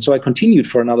fragrances. And so I continued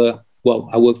for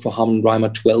I worked for Harman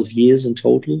Reimer 12 years in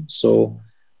total. So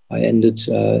I ended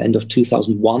end of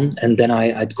 2001, and then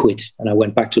I'd quit and I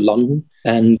went back to London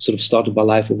and sort of started my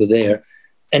life over there.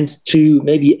 And to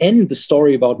maybe end the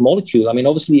story about Molecule, I mean,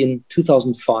 obviously in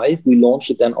 2005, we launched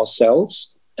it then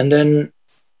ourselves. And then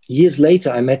years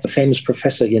later, I met a famous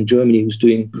professor here in Germany who's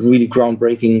doing really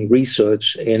groundbreaking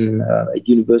research in a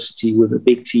university with a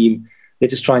big team. They're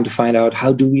just trying to find out,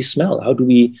 how do we smell?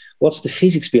 What's the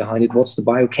physics behind it? What's the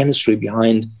biochemistry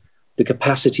behind the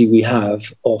capacity we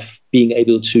have of being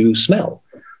able to smell?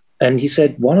 And he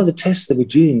said, one of the tests that we're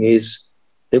doing is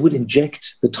they would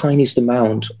inject the tiniest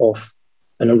amount of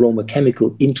an aroma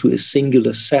chemical into a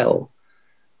singular cell.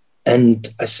 And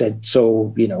I said,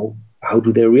 so, how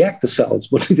do they react, the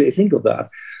cells? What do they think of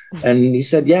that? And he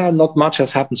said, yeah, not much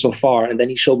has happened so far. And then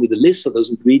he showed me the list of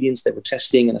those ingredients they were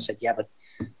testing. And I said, yeah, but,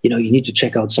 you need to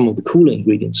check out some of the cooler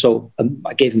ingredients. So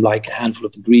I gave him like a handful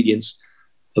of ingredients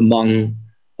among,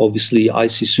 obviously, IC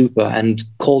Super, and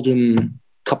called him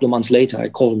a couple of months later. I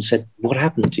called him and said, what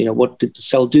happened? What did the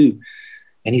cell do?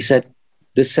 And he said,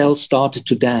 the cell started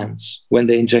to dance when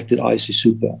they injected IC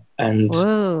Super. And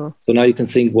so now you can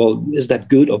think, well, is that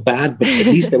good or bad? But at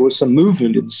least there was some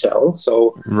movement in the cell.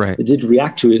 So it did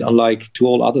react to it, unlike to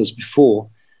all others before.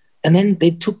 And then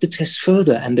they took the test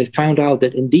further and they found out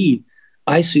that indeed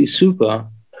IC Super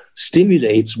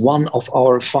stimulates one of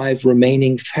our 5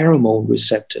 remaining pheromone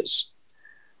receptors.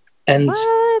 And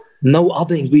no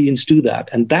other ingredients do that.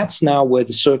 And that's now where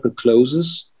the circle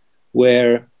closes,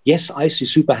 where yes, IC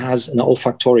Super has an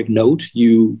olfactoric note.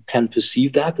 You can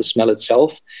perceive that, the smell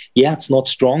itself. Yeah, it's not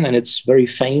strong and it's very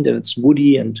faint and it's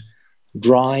woody and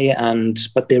dry,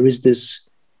 but there is this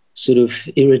sort of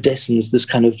iridescence, this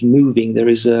kind of moving. There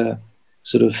is a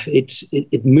sort of,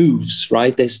 it moves,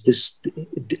 right? There's this,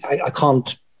 I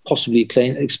can't possibly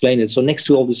explain it. So next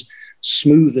to all this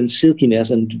smooth and silkiness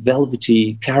and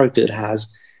velvety character it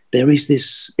has, there is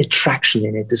this attraction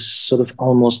in it, this sort of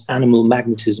almost animal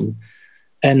magnetism.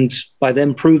 And by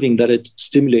them proving that it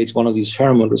stimulates one of these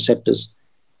pheromone receptors,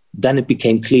 then it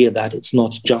became clear that it's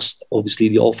not just obviously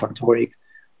the olfactoric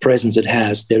presence it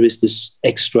has. There is this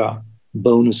extra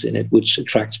bonus in it, which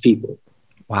attracts people.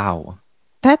 Wow.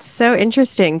 That's so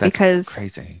interesting. That's because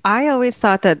crazy. I always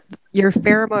thought that your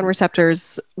pheromone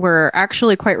receptors were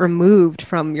actually quite removed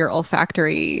from your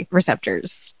olfactory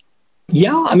receptors.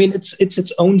 Yeah, I mean, it's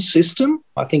its own system.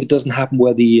 I think it doesn't happen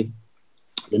where the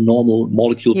normal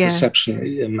molecule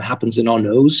perception happens in our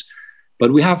nose.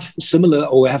 But we have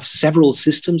several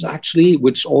systems actually,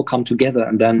 which all come together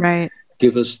and then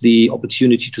give us the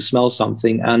opportunity to smell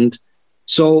something. And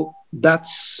so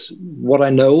that's what I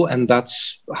know. And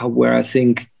that's where I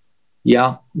think,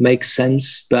 makes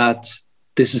sense that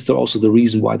this is also the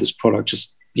reason why this product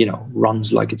just,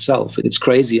 runs like itself. It's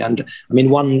crazy. And I mean,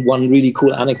 one really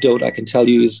cool anecdote I can tell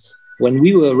you is, when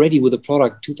we were ready with the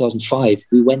product, 2005,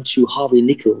 we went to Harvey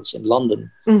Nichols in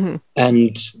London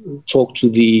and talked to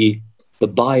the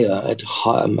buyer at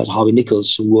Harvey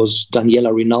Nichols, who was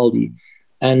Daniela Rinaldi.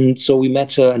 And so we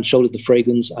met her and showed her the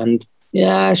fragrance. And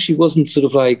she wasn't sort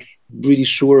of like really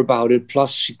sure about it.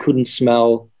 Plus, she couldn't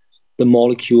smell the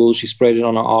molecule. She sprayed it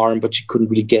on her arm, but she couldn't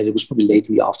really get it. It was probably late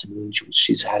in the afternoon.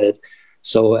 She's had it.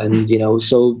 So,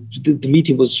 so the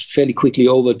meeting was fairly quickly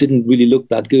over. It didn't really look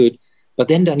that good. But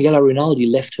then Daniela Rinaldi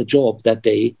left her job that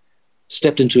day,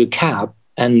 stepped into a cab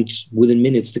And within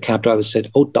minutes, the cab driver said,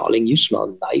 "Oh, darling, you smell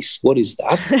nice. What is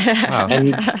that?" Wow. And,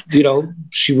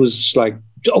 she was like,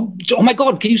 oh my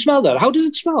God, can you smell that? How does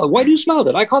it smell? Why do you smell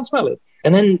that? I can't smell it.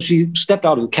 And then she stepped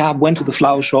out of the cab, went to the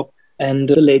flower shop, and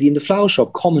the lady in the flower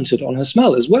shop commented on her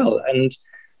smell as well. And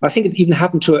I think it even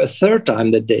happened to her a third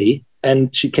time that day.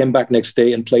 And she came back next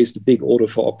day and placed a big order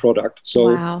for our product.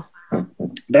 So wow.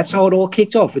 That's how it all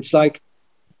kicked off. It's like,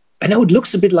 I know it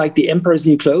looks a bit like the Emperor's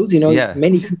New Clothes.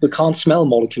 Many people can't smell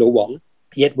Molecular One,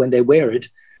 yet when they wear it,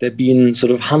 they're being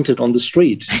sort of hunted on the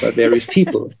street by various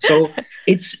people. So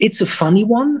it's a funny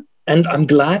one. And I'm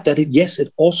glad that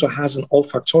it also has an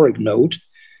olfactoric note,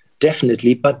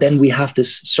 definitely. But then we have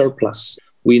this surplus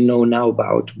we know now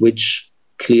about, which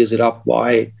clears it up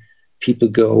why people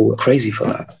go crazy for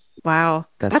that. Wow.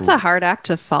 That's a hard act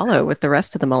to follow with the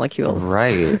rest of the molecules.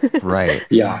 Right.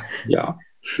 Yeah.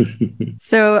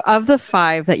 So of the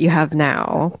 5 that you have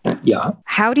now,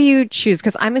 how do you choose?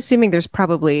 Because I'm assuming there's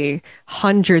probably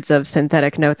hundreds of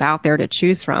synthetic notes out there to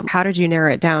choose from. How did you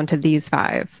narrow it down to these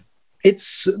 5?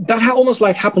 That almost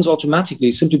like happens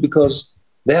automatically, simply because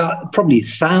there are probably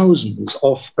thousands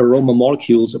of aroma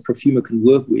molecules a perfumer can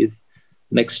work with,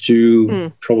 next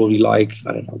to probably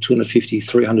 250,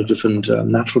 300 different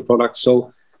natural products.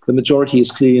 So the majority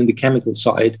is clearly in the chemical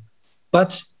side.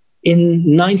 But in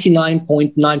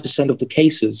 99.9% of the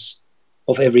cases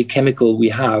of every chemical we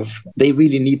have, they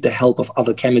really need the help of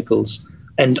other chemicals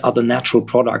and other natural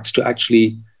products to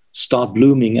actually start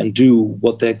blooming and do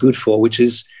what they're good for, which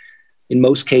is, in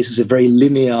most cases, a very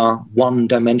linear,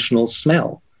 one-dimensional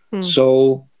smell.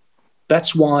 So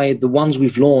that's why the ones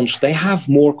we've launched, they have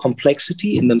more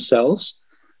complexity in themselves,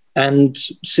 and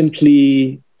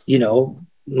simply,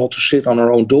 not to shit on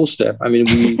our own doorstep. I mean,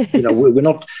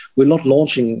 we're not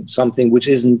launching something which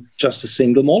isn't just a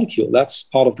single molecule. That's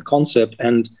part of the concept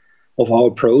and of our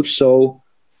approach. So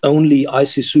only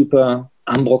IC Super,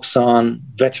 Ambroxan,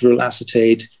 Vetiver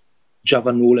acetate,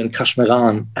 Javanol, and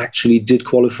Cashmeran actually did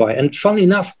qualify. And funnily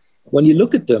enough, when you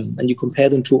look at them and you compare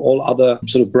them to all other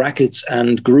sort of brackets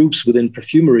and groups within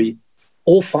perfumery,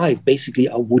 all 5 basically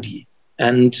are woody.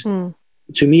 And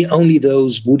to me, only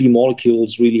those woody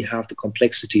molecules really have the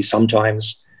complexity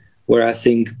sometimes, where I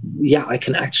think, I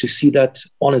can actually see that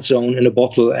on its own in a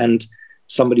bottle, and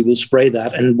somebody will spray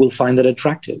that and will find that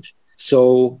attractive.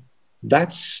 So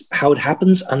that's how it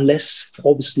happens, unless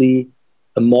obviously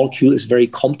a molecule is very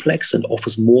complex and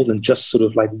offers more than just sort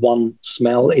of like one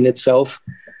smell in itself.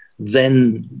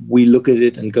 Then we look at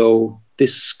it and go,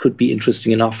 this could be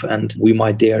interesting enough, and we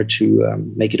might dare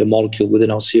to make it a molecule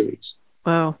within our series.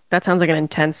 Wow, that sounds like an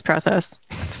intense process.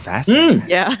 That's fascinating.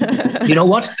 Yeah. You know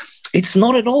what? It's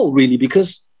not at all, really,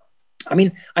 because, I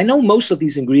mean, I know most of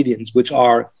these ingredients which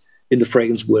are in the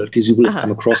fragrance world, because you will have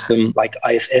come across them, like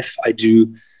IFF, I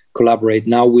do collaborate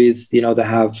now with, they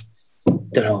have,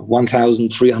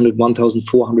 1,300,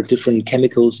 1,400 different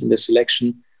chemicals in their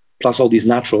selection, plus all these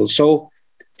naturals. So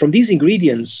from these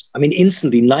ingredients, I mean,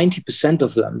 instantly 90%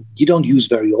 of them you don't use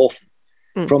very often.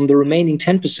 From the remaining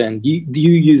 10%,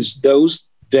 you use those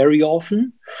very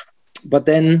often. But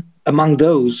then among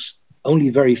those, only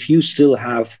very few still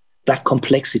have that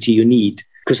complexity you need,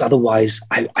 because otherwise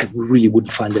I really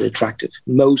wouldn't find it attractive.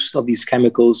 Most of these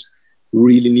chemicals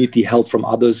really need the help from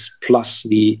others, plus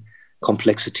the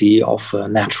complexity of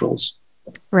naturals.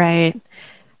 Right.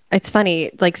 It's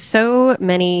funny, like so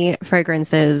many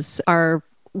fragrances are,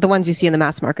 the ones you see in the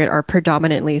mass market are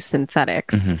predominantly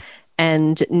synthetics.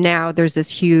 And now there's this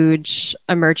huge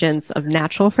emergence of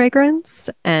natural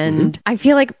fragrance. And I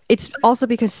feel like it's also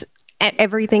because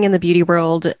everything in the beauty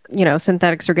world,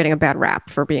 synthetics are getting a bad rap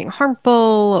for being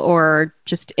harmful or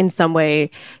just in some way,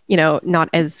 not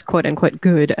as quote unquote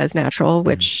good as natural,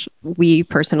 which we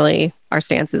personally, our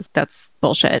stance is that's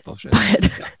bullshit.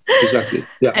 But, exactly.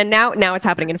 Yeah. And now it's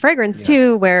happening in fragrance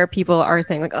too, where people are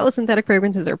saying like, oh, synthetic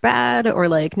fragrances are bad, or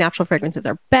like natural fragrances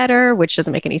are better, which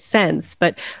doesn't make any sense.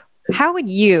 But how would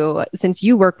you, since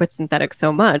you work with synthetics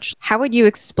so much, how would you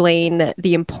explain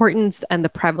the importance and the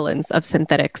prevalence of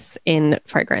synthetics in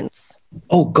fragrance?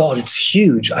 Oh, God, it's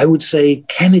huge. I would say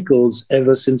chemicals,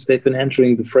 ever since they've been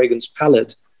entering the fragrance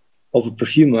palette of a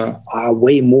perfumer, are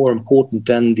way more important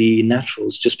than the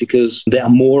naturals, just because there are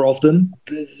more of them.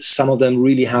 Some of them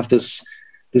really have this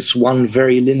one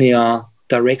very linear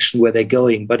direction where they're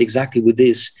going. But exactly with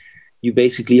this, you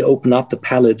basically open up the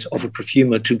palette of a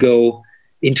perfumer to go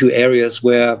into areas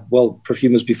where, well,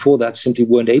 perfumers before that simply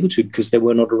weren't able to because they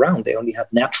were not around. They only had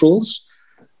naturals.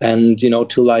 And,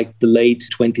 till like the late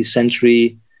 20th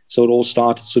century, so it all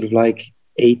started sort of like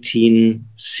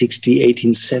 1860,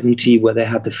 1870, where they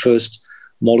had the first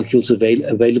molecules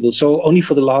available. So only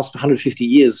for the last 150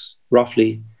 years,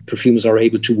 roughly, perfumers are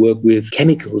able to work with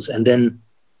chemicals. And then,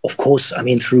 of course, I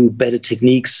mean, through better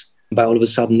techniques, by all of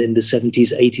a sudden in the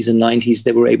 70s, 80s, and 90s,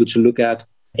 they were able to look at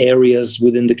areas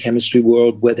within the chemistry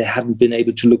world where they hadn't been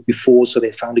able to look before. So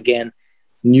they found, again,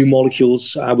 new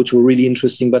molecules, which were really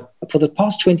interesting. But for the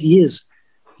past 20 years,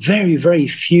 very, very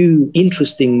few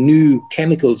interesting new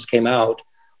chemicals came out,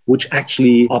 which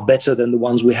actually are better than the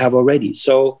ones we have already.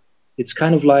 So it's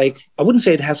kind of like, I wouldn't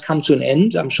say it has come to an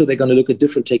end. I'm sure they're going to look at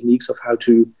different techniques of how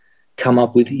to come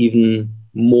up with even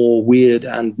more weird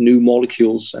and new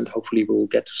molecules, and hopefully we'll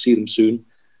get to see them soon.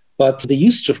 But the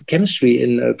usage of chemistry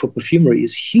for perfumery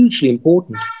is hugely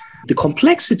important. The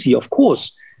complexity, of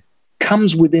course,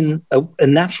 comes within a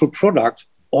natural product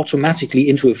automatically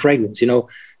into a fragrance. You know,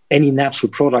 any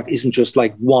natural product isn't just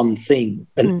like one thing.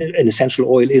 An essential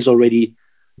oil is already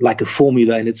like a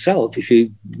formula in itself. If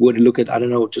you were to look at, I don't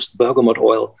know, just bergamot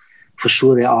oil, for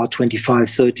sure there are 25,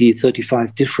 30,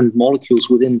 35 different molecules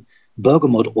within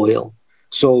bergamot oil.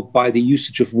 So by the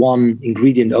usage of one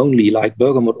ingredient only, like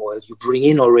bergamot oil, you bring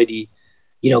in already,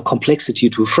 complexity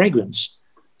to a fragrance.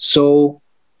 So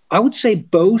I would say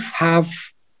both have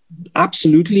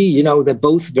absolutely, they're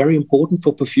both very important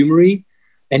for perfumery.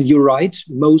 And you're right,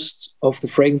 most of the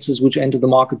fragrances which enter the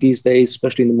market these days,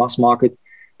 especially in the mass market,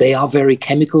 they are very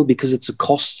chemical because it's a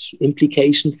cost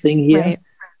implication thing here, right,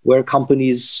 where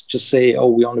companies just say, oh,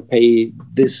 we want to pay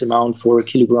this amount for a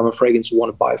kilogram of fragrance we want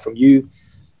to buy from you.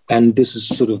 And this is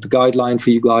sort of the guideline for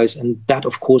you guys. And that,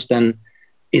 of course, then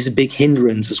is a big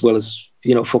hindrance as well as,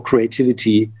 for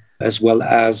creativity, as well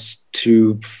as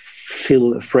to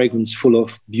fill a fragrance full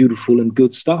of beautiful and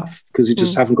good stuff, because you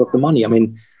just haven't got the money. I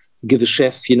mean, give a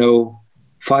chef,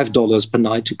 $5 per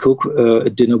night to cook a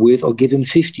dinner with, or give him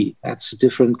 50. That's a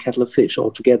different kettle of fish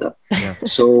altogether. Yeah.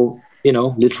 So,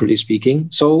 literally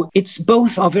speaking. So it's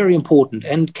both are very important.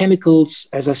 And chemicals,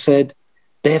 as I said,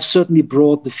 they have certainly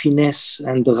brought the finesse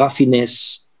and the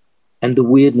raffinesse and the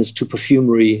weirdness to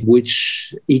perfumery,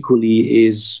 which equally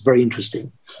is very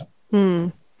interesting.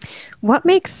 What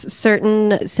makes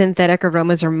certain synthetic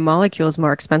aromas or molecules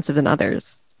more expensive than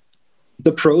others?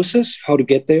 The process, how to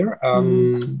get there,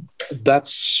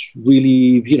 that's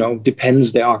really,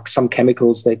 depends. There are some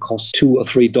chemicals, they cost $2 or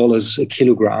 $3 a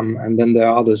kilogram. And then there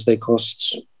are others, they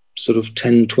cost sort of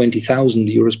 10, 20,000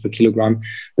 euros per kilogram.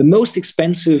 The most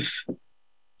expensive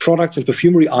products in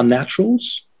perfumery are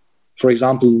naturals. For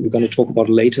example, we're going to talk about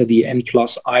later, the M+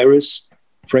 Iris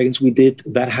fragrance we did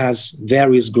that has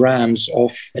various grams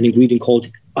of an ingredient called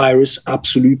Iris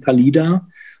Absolue Pallida,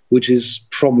 which is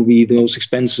probably the most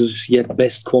expensive yet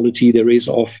best quality there is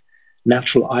of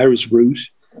natural iris root.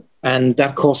 And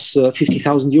that costs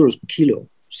 50,000 euros per kilo.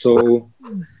 So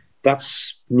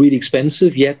that's really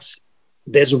expensive, yet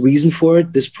there's a reason for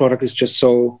it. This product is just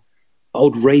so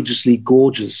outrageously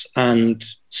gorgeous and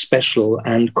special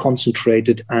and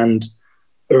concentrated and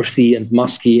earthy and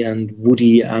musky and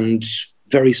woody and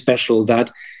very special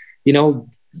that,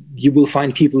 you will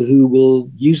find people who will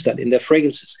use that in their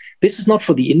fragrances. This is not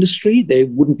for the industry. They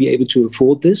wouldn't be able to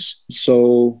afford this.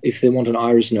 So if they want an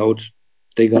iris note,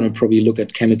 they're going to probably look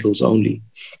at chemicals only.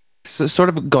 So sort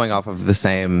of going off of the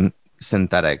same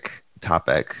synthetic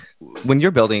topic, when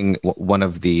you're building one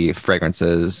of the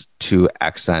fragrances to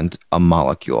accent a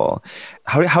molecule,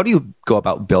 how do you go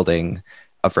about building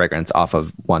a fragrance off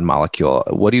of one molecule?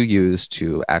 What do you use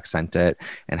to accent it?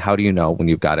 And how do you know when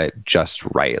you've got it just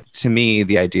right? To me,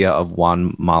 the idea of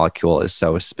one molecule is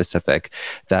so specific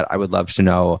that I would love to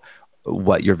know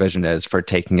what your vision is for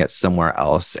taking it somewhere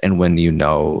else and when you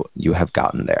know you have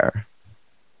gotten there.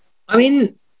 I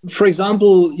mean, for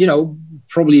example,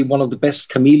 probably one of the best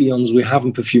chameleons we have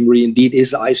in perfumery indeed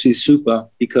is IC Super,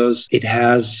 because it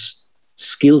has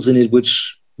skills in it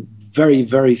which very,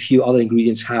 very few other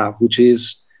ingredients have, which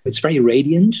is it's very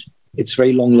radiant, it's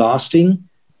very long lasting,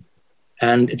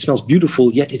 and it smells beautiful,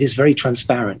 yet it is very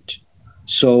transparent.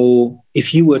 So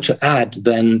if you were to add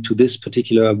then to this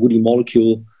particular woody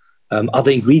molecule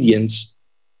other ingredients,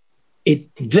 it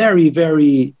very,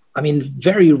 very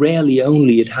rarely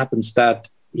only it happens that,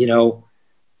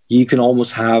 you can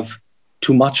almost have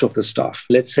too much of the stuff.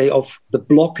 Let's say of the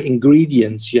block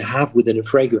ingredients you have within a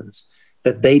fragrance,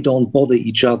 that they don't bother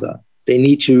each other. They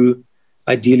need to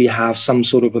ideally have some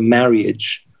sort of a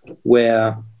marriage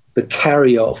where the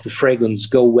carrier of the fragrance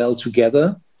go well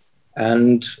together.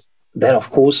 And then,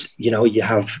 of course, you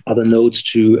have other notes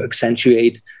to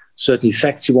accentuate certain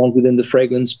effects you want within the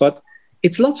fragrance. But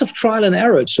it's lots of trial and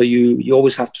error. So you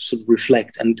always have to sort of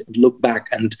reflect and look back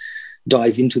and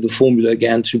dive into the formula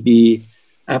again to be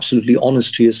absolutely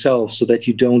honest to yourself so that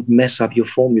you don't mess up your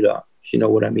formula, if you know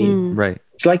what I mean. Right.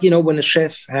 It's like, when a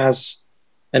chef has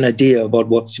an idea about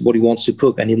what he wants to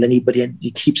cook, and then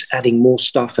he keeps adding more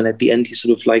stuff, and at the end he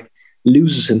sort of like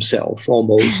loses himself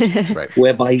almost, Right.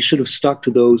 whereby he should have stuck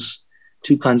to those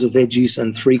 2 kinds of veggies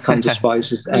and 3 kinds of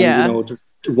spices, and just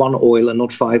 1 oil and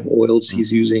not 5 oils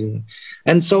he's using.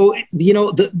 And so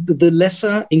the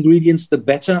lesser ingredients, the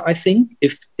better. I think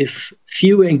if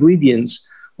fewer ingredients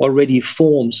already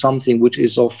form something which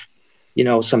is of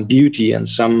some beauty and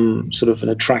some sort of an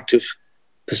attractive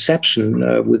perception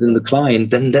within the client,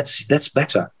 then that's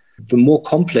better. The more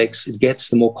complex it gets,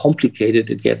 the more complicated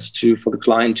it gets for the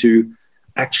client to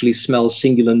actually smell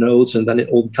singular notes, and then it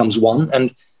all becomes one.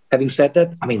 And having said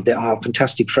that, I mean, there are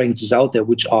fantastic fragrances out there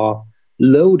which are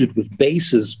loaded with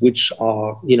bases, which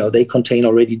are, they contain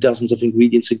already dozens of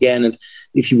ingredients again. And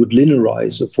if you would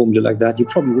linearize a formula like that, you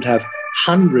probably would have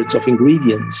hundreds of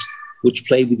ingredients which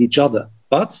play with each other.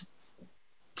 But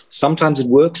sometimes it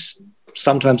works,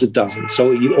 sometimes it doesn't.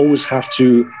 So you always have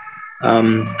to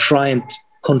try and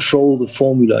control the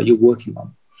formula you're working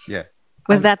on. Yeah.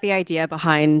 Was that the idea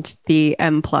behind the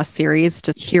M+ series,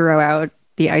 to hero out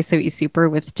the ISO E Super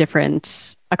with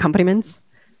different accompaniments?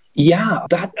 Yeah,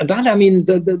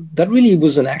 that really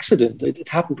was an accident. It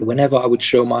happened whenever I would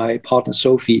show my partner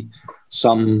Sophie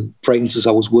some fragrances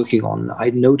I was working on. I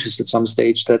noticed at some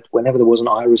stage that whenever there was an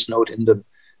iris note in them,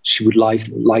 she would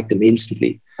like them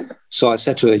instantly. So I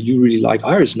said to her, "You really like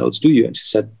iris notes, do you?" And she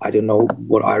said, "I don't know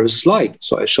what iris is like."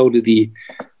 So I showed her the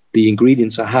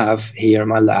ingredients I have here in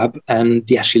my lab, and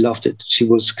yeah, she loved it. She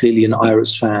was clearly an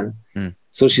iris fan.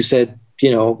 So she said,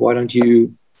 "Why don't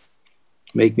you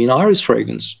make me an iris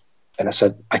fragrance?" And I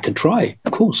said, "I can try,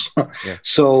 of course." Yeah.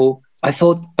 So I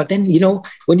thought, but then,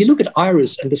 when you look at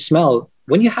iris and the smell,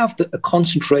 when you have a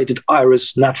concentrated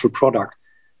iris natural product,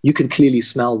 you can clearly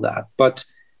smell that. But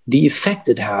the effect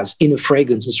it has in a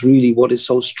fragrance is really what is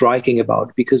so striking about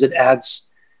it, because it adds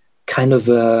kind of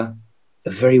a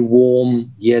very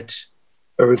warm yet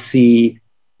earthy,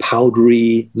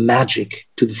 powdery magic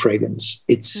to the fragrance.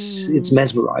 It's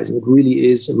mesmerizing. It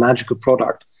really is a magical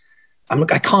product.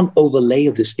 I can't overlay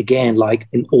this again like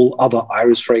in all other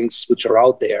iris fragrances which are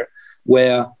out there,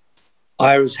 where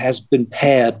iris has been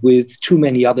paired with too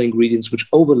many other ingredients which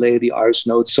overlay the iris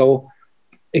notes. So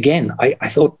again, I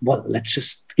thought, well, let's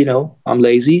just, I'm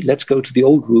lazy. Let's go to the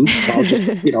old route. So I'll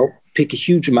just, pick a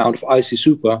huge amount of IC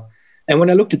Super. And when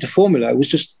I looked at the formula, it was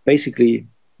just basically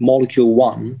molecule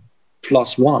 1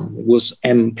 + 1. It was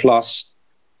M+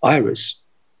 iris.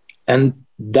 And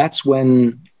that's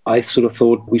when I sort of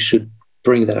thought we should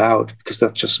bring that out, because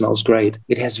that just smells great.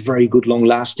 It has very good long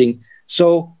lasting.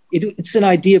 So it's an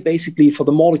idea basically for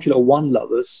the molecular 1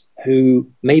 lovers who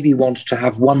maybe want to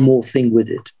have one more thing with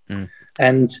it.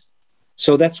 And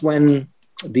so that's when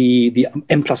the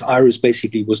M+ iris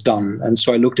basically was done. And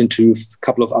so I looked into a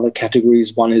couple of other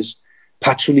categories. One is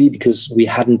patchouli, because we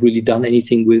hadn't really done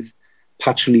anything with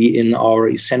patchouli in our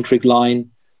eccentric line.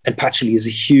 And patchouli is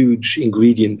a huge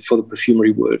ingredient for the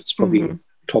perfumery world. It's probably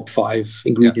top 5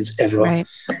 ingredients ever. Right.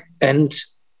 And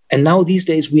now these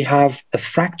days we have a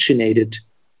fractionated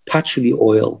patchouli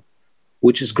oil,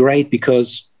 which is great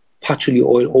because patchouli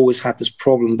oil always had this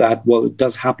problem that, well, it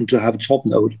does happen to have a top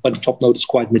note, but the top note is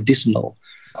quite medicinal.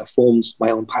 I formed my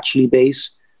own patchouli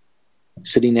base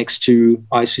sitting next to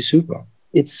IC Super.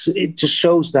 It just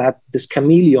shows that this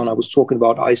chameleon I was talking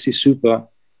about, IC Super,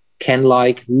 can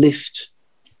like lift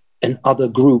another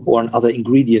group or another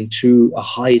ingredient to a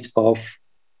height of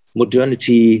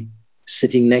modernity,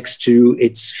 sitting next to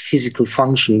its physical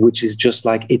function, which is just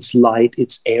like it's light,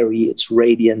 it's airy, it's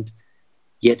radiant,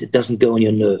 yet it doesn't go on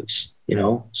your nerves,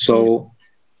 So,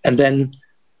 and then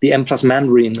the M+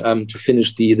 Mandarin, to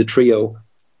finish the trio,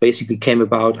 basically came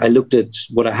about. I looked at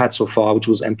what I had so far, which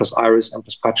was M+ iris, M+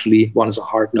 patchouli. One is a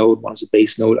hard note, one is a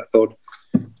base note. I thought,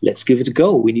 let's give it a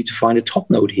go. We need to find a top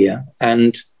note here.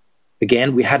 And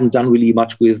again, we hadn't done really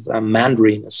much with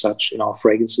mandarin as such in our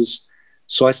fragrances.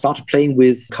 So I started playing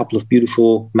with a couple of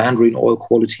beautiful mandarin oil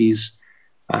qualities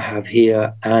I have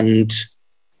here, and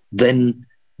then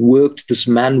worked this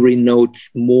mandarin note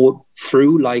more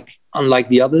through, unlike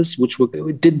the others,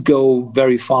 it did go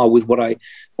very far with what I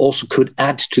also could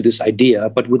add to this idea.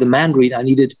 But with the mandarin, I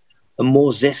needed a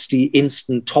more zesty,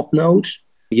 instant top note.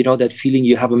 That feeling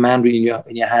you have a mandarin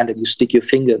in your hand and you stick your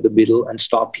finger in the middle and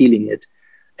start peeling it.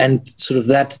 And sort of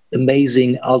that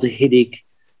amazing aldehydic,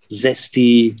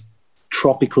 zesty,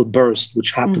 tropical burst,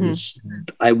 which happens.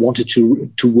 I wanted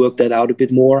to work that out a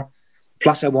bit more.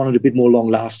 Plus, I wanted a bit more long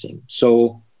lasting.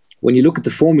 So when you look at the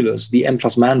formulas, the M+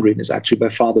 Mandarin is actually by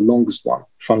far the longest one,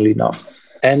 funnily enough.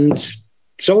 And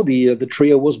so the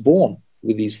trio was born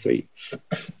with these 3.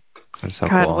 That's so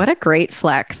God, cool. what a great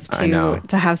flex to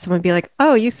have someone be like,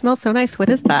 "Oh, you smell so nice. What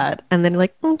is that?" And then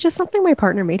like, just something my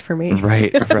partner made for me.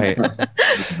 Right.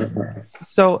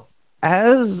 So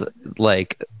as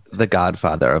like the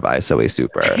godfather of ISOE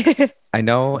Super, I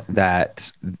know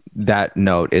that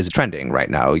note is trending right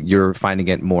now. You're finding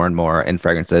it more and more in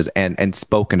fragrances and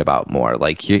spoken about more,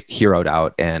 like heroed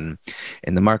out in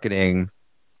the marketing.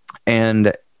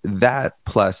 And that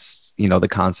plus, the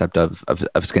concept of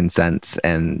skin scents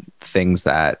and things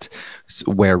that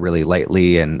wear really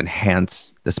lightly and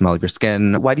enhance the smell of your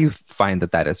skin. Why do you find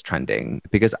that is trending?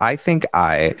 Because I think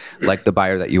like the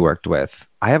buyer that you worked with,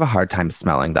 I have a hard time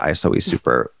smelling the ISOE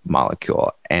Super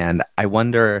molecule. And I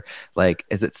wonder, like,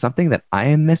 is it something that I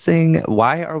am missing?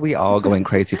 Why are we all going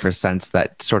crazy for scents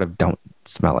that sort of don't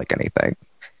smell like anything?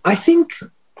 I think,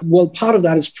 well, part of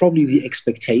that is probably the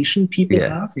expectation people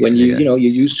have. When you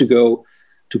used to go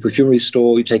to a perfumery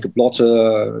store, you take a blotter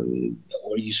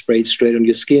or you spray it straight on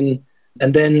your skin.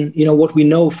 And then, what we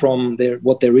know from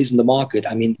what there is in the market,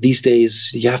 I mean, these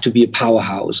days you have to be a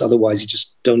powerhouse. Otherwise, you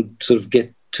just don't sort of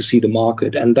get to see the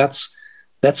market. And that's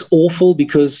awful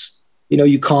because,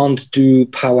 you can't do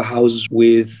powerhouses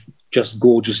with just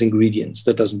gorgeous ingredients.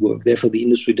 That doesn't work. Therefore, the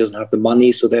industry doesn't have the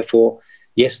money. So therefore,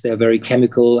 yes, they're very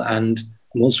chemical, and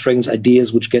most fragrance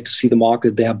ideas which get to see the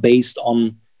market, they are based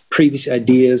on previous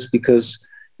ideas because,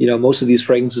 most of these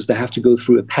fragrances, they have to go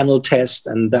through a panel test,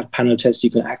 and that panel test you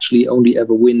can actually only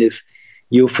ever win if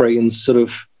your fragrance sort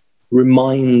of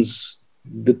reminds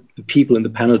the people in the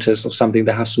panel test of something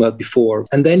they have smelled before.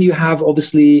 And then you have,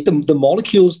 obviously, the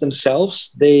molecules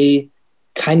themselves, they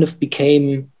kind of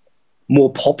became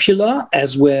more popular,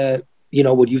 as where,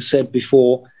 what you've said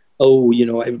before,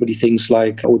 everybody thinks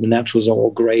like, the naturals are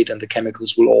all great and the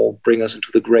chemicals will all bring us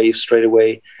into the grave straight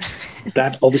away.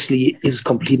 That obviously is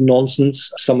complete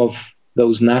nonsense. Some of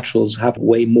those naturals have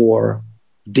way more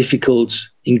difficult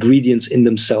ingredients in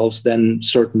themselves than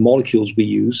certain molecules we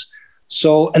use.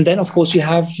 So, and then of course you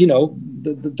have,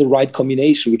 the right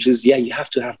combination, which is, you have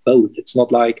to have both. It's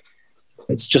not like,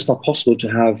 it's just not possible to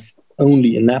have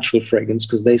only a natural fragrance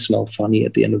because they smell funny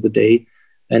at the end of the day.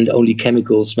 And only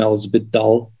chemical smells a bit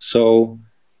dull. So,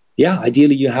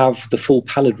 ideally you have the full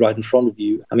palette right in front of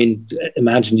you. I mean,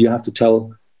 imagine you have to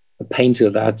tell a painter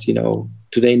that,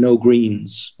 today no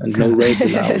greens and no reds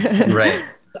allowed. Right.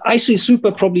 ISOE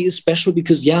Super probably is special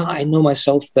because, I know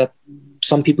myself that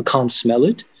some people can't smell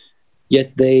it,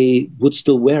 yet they would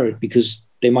still wear it because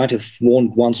they might have worn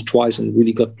it once or twice and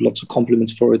really got lots of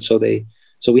compliments for it.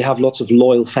 So we have lots of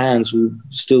loyal fans who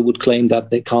still would claim that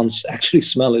they can't actually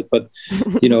smell it, but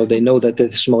they know that they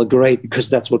smell great because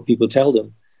that's what people tell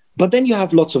them. But then you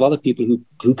have lots of other people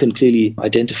who can clearly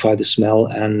identify the smell,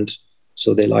 and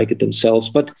so they like it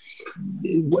themselves. But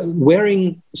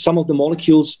wearing some of the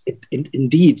molecules, it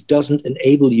indeed doesn't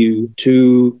enable you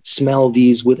to smell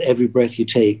these with every breath you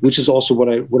take, which is also what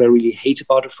I really hate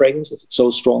about a fragrance. If it's so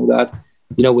strong that,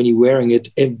 when you're wearing it,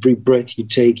 every breath you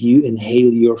take, you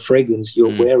inhale your fragrance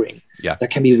you're wearing. Yeah. That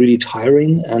can be really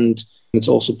tiring. And it's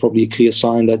also probably a clear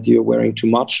sign that you're wearing too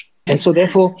much. And so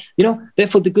therefore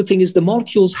the good thing is the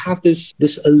molecules have this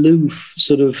aloof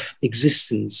sort of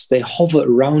existence. They hover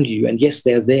around you. And yes,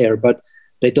 they're there, but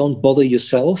they don't bother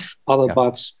yourself.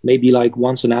 But maybe like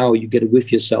once an hour you get a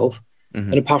whiff yourself.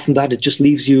 Mm-hmm. And apart from that, it just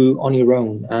leaves you on your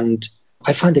own. And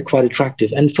I find it quite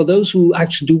attractive. And for those who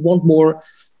actually do want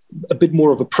a bit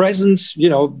more of a presence,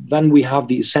 then we have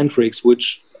the eccentrics,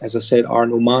 which, as I said, are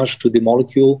an homage to the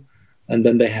molecule. And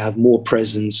then they have more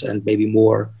presence and maybe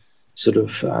more sort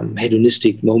of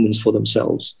hedonistic moments for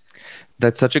themselves.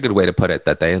 That's such a good way to put it,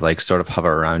 that they like sort of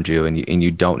hover around you and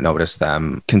you don't notice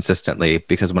them consistently.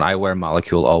 Because when I wear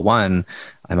Molecule 01,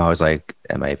 I'm always like,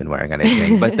 am I even wearing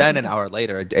anything? But then an hour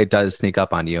later, it does sneak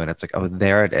up on you and it's like, oh,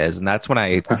 there it is. And that's when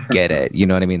I get it. You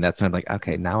know what I mean? That's when I'm like,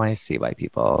 okay, now I see why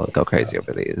people go crazy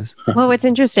over these. Well, it's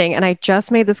interesting. And I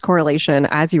just made this correlation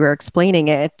as you were explaining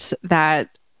it,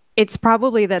 that it's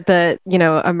probably that the,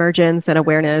 emergence and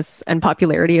awareness and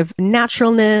popularity of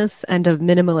naturalness and of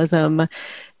minimalism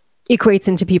equates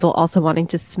into people also wanting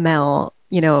to smell,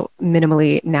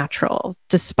 minimally natural,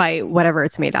 despite whatever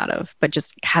it's made out of. But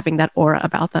just having that aura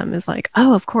about them is like,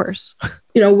 oh, of course.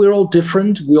 We're all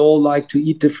different. We all like to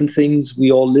eat different things.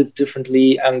 We all live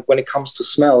differently. And when it comes to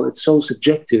smell, it's so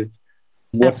subjective.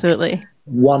 Absolutely.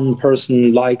 One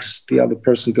person likes, the other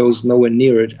person goes nowhere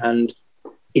near it. And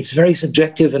it's very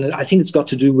subjective. And I think it's got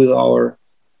to do with our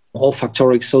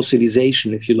olfactoric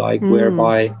socialization, if you like,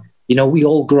 whereby, we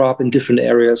all grow up in different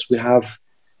areas. We have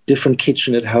different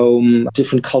kitchen at home,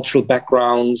 different cultural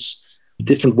backgrounds,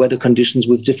 different weather conditions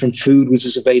with different food which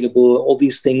is available. All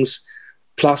these things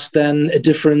plus then a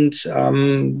different,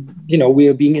 we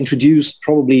are being introduced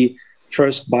probably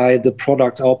first by the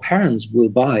products our parents will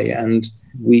buy, and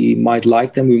we might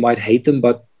like them, we might hate them,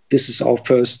 but this is our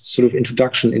first sort of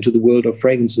introduction into the world of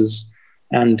fragrances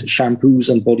and shampoos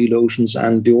and body lotions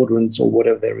and deodorants or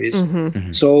whatever there is. Mm-hmm.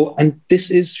 Mm-hmm. So, and this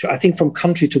is, I think, from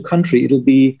country to country, it'll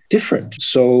be different.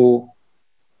 So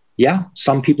yeah,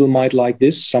 some people might like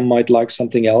this, some might like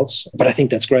something else, but I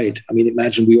think that's great. I mean,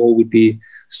 imagine we all would be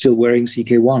still wearing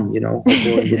CK1,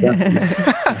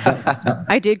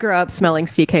 I did grow up smelling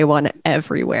CK1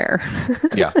 everywhere.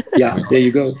 Yeah. Yeah, there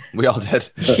you go. We all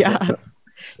did. Yeah.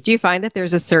 Do you find that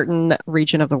there's a certain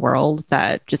region of the world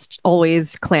that just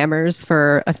always clamors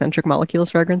for Eccentric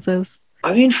Molecules fragrances?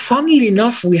 I mean, funnily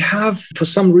enough, we have, for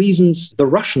some reasons, the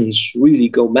Russians really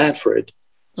go mad for it.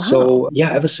 Wow. So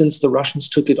yeah, ever since the Russians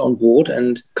took it on board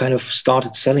and kind of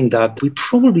started selling that, we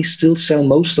probably still sell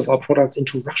most of our products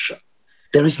into Russia.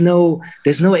 There's no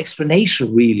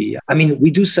explanation really. I mean,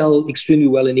 we do sell extremely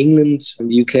well in England, in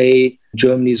the UK,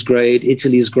 Germany is great,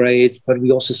 Italy is great, but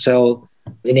we also sell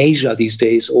in Asia these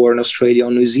days, or in Australia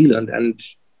or New Zealand. And,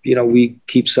 we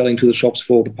keep selling to the shops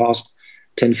for the past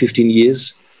 10, 15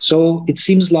 years. So it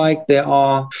seems like there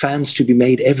are fans to be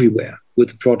made everywhere with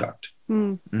the product.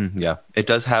 Yeah, it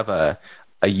does have a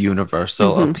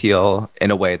universal appeal in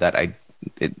a way that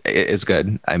it is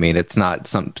good. I mean, it's not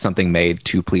something made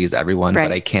to please everyone, right.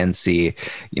 But I can see,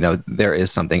 there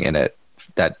is something in it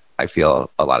that I feel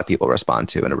a lot of people respond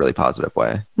to in a really positive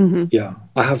way. Mm-hmm. Yeah,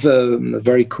 I have a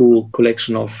very cool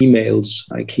collection of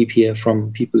emails I keep here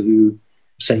from people who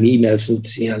send me emails, and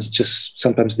just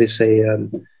sometimes they say,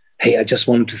 "Hey, I just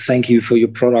wanted to thank you for your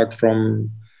product from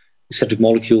Eccentric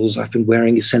Molecules. I've been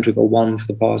wearing Eccentric 01 for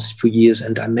the past few years,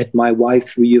 and I met my wife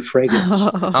through your fragrance."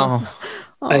 Oh.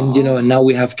 And and now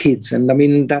we have kids, and I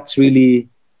mean that's really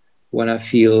when I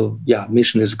feel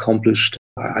mission is accomplished.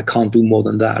 I can't do more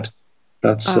than that.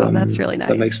 That's really nice.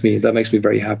 That makes me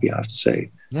very happy, I have to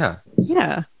say. Yeah.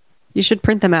 Yeah. You should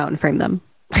print them out and frame them.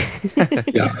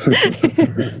 Yeah.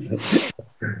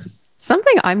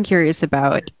 Something I'm curious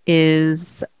about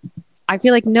is I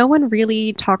feel like no one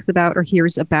really talks about or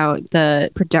hears about the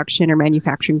production or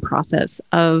manufacturing process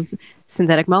of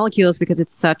synthetic molecules because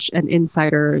it's such an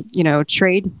insider,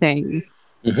 trade thing.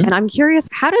 Mm-hmm. And I'm curious,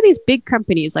 how do these big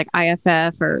companies like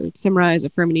IFF or Symrise or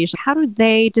Firmenich, how do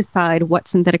they decide what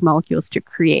synthetic molecules to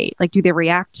create? Like, do they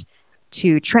react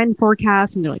to trend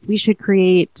forecasts and they're like, we should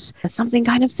create something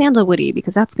kind of sandalwoody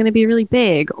because that's going to be really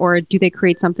big? Or do they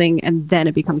create something and then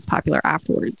it becomes popular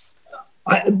afterwards?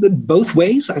 Both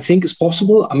ways, I think, is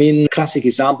possible. I mean, classic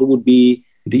example would be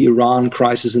the Iran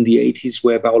crisis in the 80s,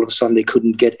 whereby all of a sudden they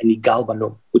couldn't get any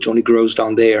galbanum, which only grows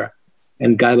down there.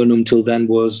 And galbanum till then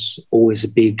was always a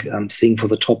big thing for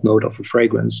the top note of a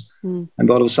fragrance. And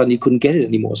all of a sudden you couldn't get it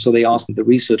anymore. So they asked the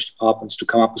research departments to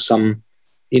come up with some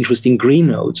interesting green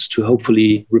notes to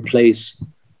hopefully replace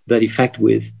that effect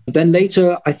with. Then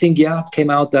later, I think, it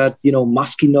came out that,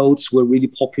 musky notes were really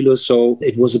popular. So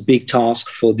it was a big task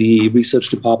for the research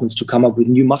departments to come up with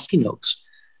new musky notes.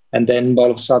 And then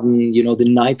all of a sudden, the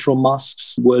nitro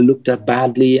musks were looked at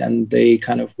badly and they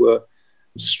kind of were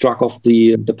struck off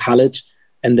the palate.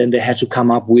 And then they had to come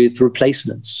up with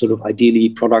replacements, sort of ideally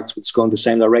products which go in the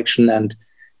same direction and,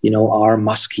 are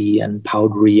musky and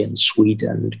powdery and sweet,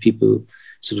 and people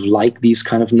sort of like these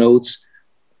kind of notes.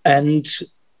 And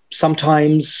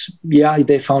sometimes,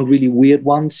 they found really weird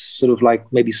ones, sort of like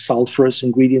maybe sulfurous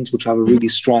ingredients, which have a really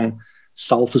strong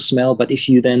sulfur smell. But if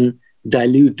you then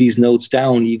dilute these notes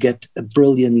down, you get a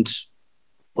brilliant,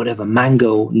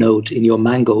 mango note in your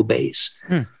mango base.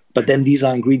 But then these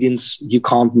are ingredients you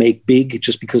can't make big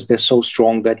just because they're so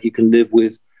strong that you can live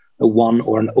with a 1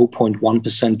 or an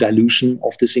 0.1% dilution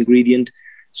of this ingredient.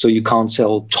 So you can't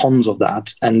sell tons of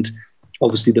that. And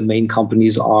obviously the main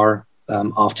companies are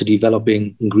after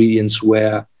developing ingredients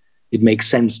where it makes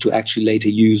sense to actually later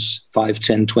use 5,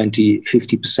 10, 20,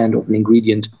 50% of an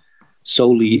ingredient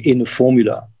solely in a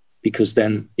formula, because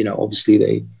then, obviously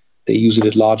they use it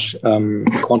at large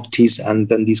quantities, and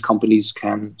then these companies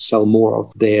can sell more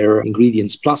of their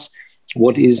ingredients. Plus,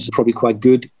 what is probably quite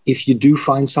good, if you do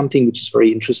find something which is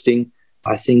very interesting,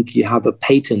 I think you have a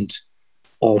patent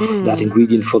of that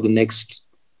ingredient for the next,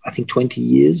 20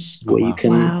 years, where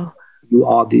you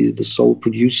are the sole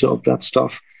producer of that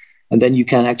stuff. And then you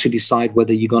can actually decide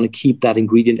whether you're going to keep that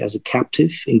ingredient as a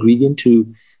captive ingredient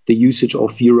to the usage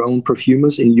of your own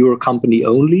perfumers in your company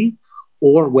only,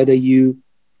 or whether you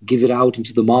give it out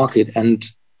into the market. And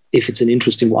if it's an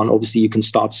interesting one, obviously you can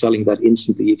start selling that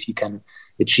instantly if you can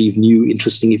achieve new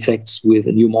interesting effects with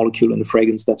a new molecule in a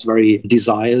fragrance that's very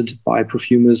desired by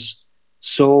perfumers.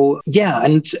 So, yeah.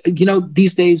 And,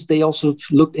 these days they also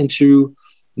looked into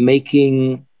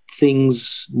making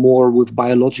things more with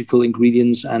biological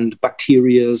ingredients and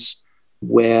bacterias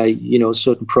where,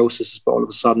 certain processes all of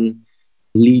a sudden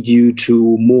lead you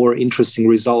to more interesting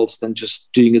results than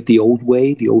just doing it the old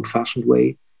way, the old-fashioned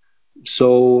way.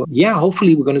 So, yeah,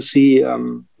 hopefully we're going to see a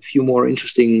few more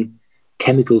interesting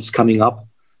chemicals coming up.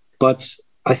 But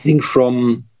I think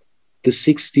from the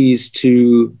 60s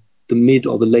to the mid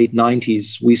or the late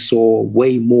 90s, we saw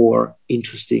way more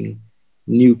interesting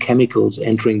new chemicals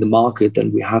entering the market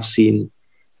than we have seen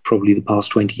probably the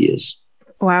past 20 years.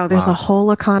 Wow, there's a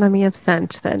whole economy of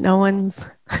scent that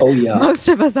most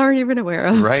of us aren't even aware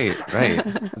of. Right.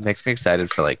 It makes me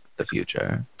excited for the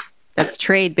future. That's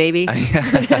trade, baby.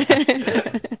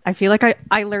 I feel like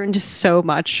I learned so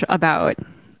much about,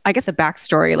 I guess, a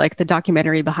backstory, like the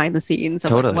documentary behind the scenes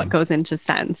of what goes into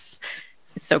scents.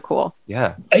 It's so cool.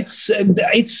 Yeah,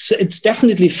 it's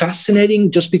definitely fascinating,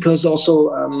 just because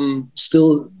also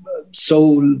still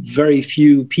so very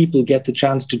few people get the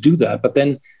chance to do that. But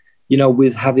then,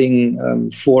 with having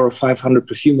 400 or 500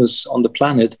 perfumers on the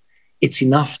planet, it's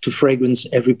enough to fragrance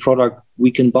every product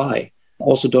we can buy.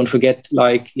 Also, don't forget,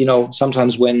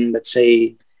 sometimes when, let's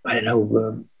say, I don't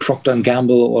know, Procter &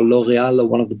 Gamble or L'Oreal or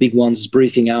one of the big ones is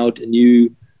briefing out a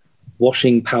new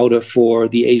washing powder for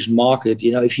the Asian market,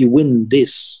 if you win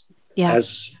this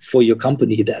as for your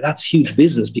company, that's huge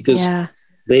business, because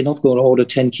they're not going to order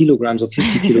 10 kilograms or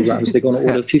 50 kilograms. They're going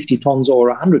to order 50 tons or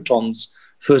 100 tons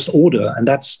first order. And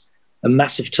that's a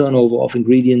massive turnover of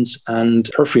ingredients and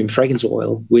perfume, fragrance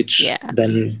oil, which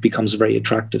then becomes very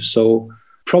attractive. So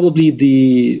probably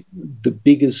the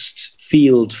biggest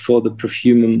field for the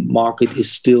perfume market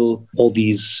is still all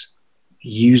these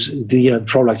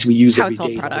products we use household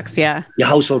every day. Products,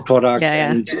 household products,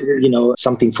 and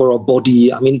something for our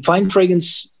body. I mean, fine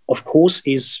fragrance, of course,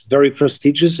 is very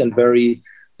prestigious and very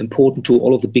important to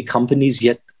all of the big companies.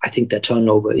 Yet, I think their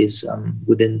turnover is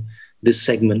within this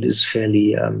segment is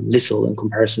fairly little in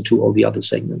comparison to all the other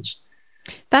segments.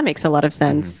 That makes a lot of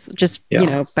sense. Just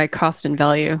by cost and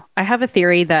value. I have a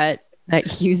theory that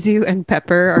yuzu and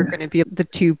pepper are going to be the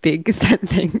two big scent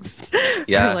things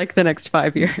for the next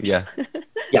 5 years.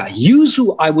 Yeah,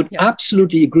 yuzu, I would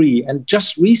absolutely agree. And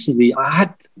just recently, I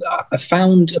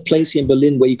found a place here in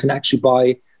Berlin where you can actually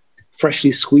buy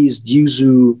freshly squeezed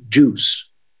yuzu juice.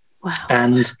 Wow.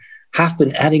 And have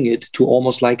been adding it to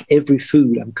almost like every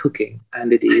food I'm cooking.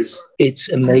 And it's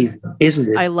amazing, isn't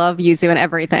it? I love yuzu and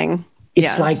everything.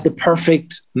 It's like the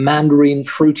perfect mandarin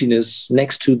fruitiness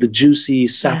next to the juicy,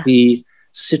 sappy,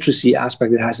 citrusy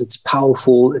aspect it has. It's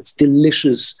powerful. It's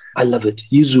delicious. I love it.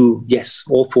 Yuzu, yes,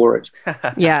 all for it.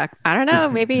 Yeah. I don't know.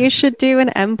 Maybe you should do an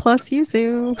M+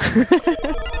 yuzu.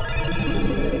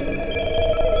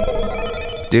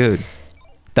 Dude,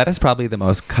 that is probably the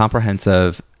most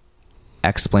comprehensive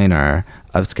explainer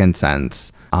of skin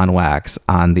scents on wax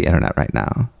on the internet right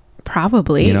now.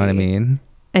 Probably. You know what I mean?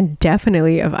 And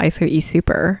definitely of ISO E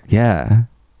Super. Yeah.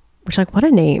 Which, what a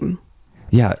name.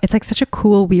 Yeah. It's such a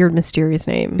cool, weird, mysterious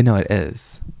name. It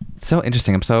is. It's so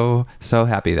interesting. I'm so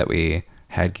happy that we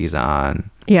had Giza on.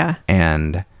 Yeah.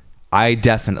 And I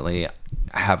definitely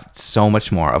have so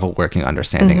much more of a working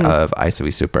understanding of ISO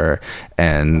E Super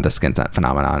and the skin scent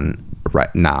phenomenon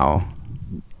right now.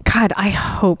 God, I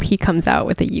hope he comes out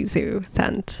with a yuzu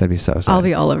scent. That'd be so sad. I'll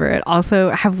be all over it.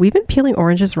 Also, have we been peeling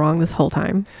oranges wrong this whole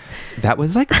time? That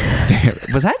was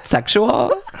was that sexual?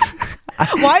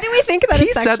 Why do we think that he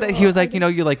said that he was like, you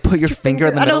put your finger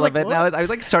in the middle of it. And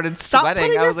I started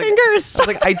sweating. I was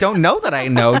like, I don't know that I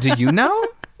know. Do you know?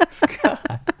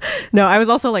 No, I was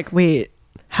also like, wait,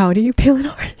 how do you peel an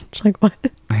orange? Like, what?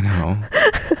 I know.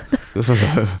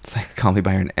 It's like, call me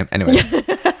by your name. Anyway.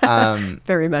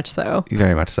 Very much so.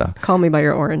 Very much so. Call me by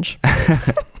your orange.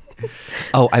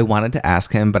 Oh, I wanted to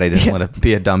ask him, but I didn't want to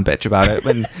be a dumb bitch about it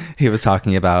when he was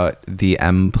talking about the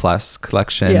M+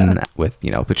 collection with,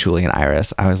 patchouli and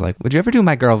iris. I was like, would you ever do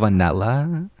my girl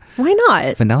Vanilla? Why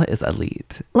not? Vanilla is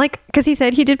elite. Because he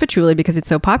said he did patchouli because it's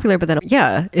so popular, but then,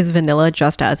 is vanilla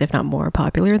just as, if not more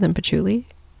popular than patchouli?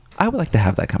 I would like to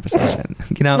have that conversation.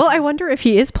 Well, I wonder if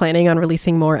he is planning on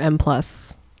releasing more M+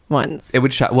 ones. It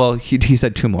would shock. Well, he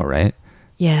said 2 more, right?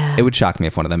 Yeah. It would shock me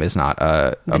if one of them is not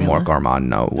a more gourmand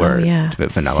note, where it's a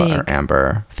bit vanilla Fig. or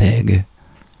amber. Fig.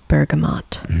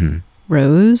 Bergamot.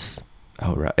 Rose.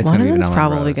 Oh, it's going to be vanilla. It's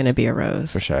probably going to be a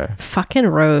rose. For sure. Fucking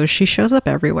Rose. She shows up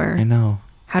everywhere. I know.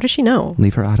 How does she know?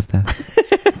 Leave her out of this.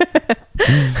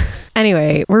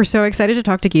 Anyway, we're so excited to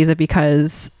talk to Giza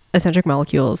because Eccentric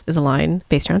Molecules is a line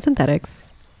based around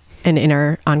synthetics. And in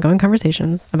our ongoing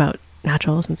conversations about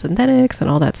naturals and synthetics and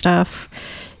all that stuff,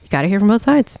 you got to hear from both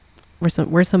sides.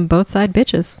 We're some both side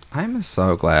bitches. I'm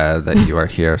so glad that you are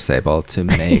here, Sable, to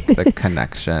make the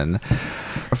connection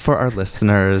for our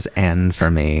listeners and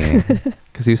for me.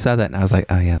 Because you said that and I was like,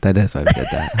 oh yeah, that is why we did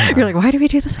that. You're like, why did we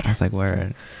do this again? I was like,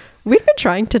 word. We've been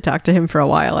trying to talk to him for a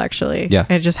while, actually. Yeah.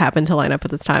 It just happened to line up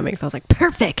with its timing. So I was like,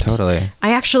 perfect. Totally.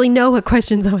 I actually know what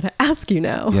questions I want to ask you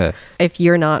now. Yeah. If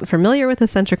you're not familiar with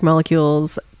eccentric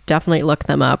molecules, definitely look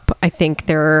them up. I think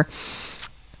they're,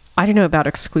 I don't know about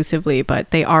exclusively,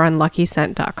 but they are on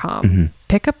luckyscent.com. Mm-hmm.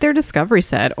 Pick up their discovery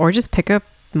set or just pick up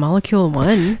Molecule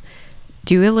 1.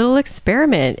 Do a little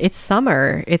experiment. It's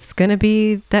summer. It's going to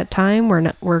be that time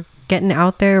we're getting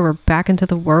out there. We're back into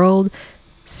the world.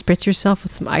 Spritz yourself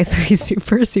with some ISOE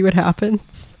Super, see what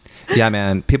happens. Yeah,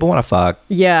 man. People want to fuck.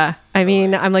 Yeah. I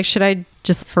mean, I'm like, should I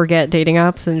just forget dating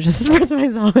apps and just spritz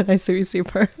myself with ISOE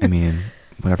Super? I mean,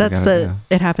 whatever.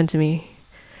 It happened to me.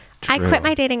 True. I quit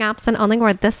my dating apps and only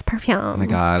wore this perfume. Oh my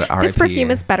God. RIP. This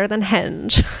perfume is better than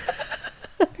Hinge.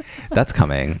 That's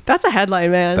coming. That's a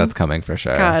headline, man. That's coming for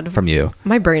sure. God. From you.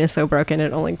 My brain is so broken,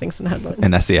 it only thinks in headlines.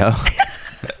 And SEO.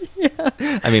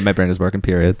 Yeah. I mean, my brain is working,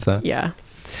 period. So Yeah.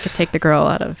 Could take the girl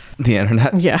out of the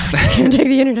internet. Yeah. Can't take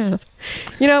the internet out.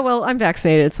 Well, I'm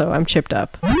vaccinated, so I'm chipped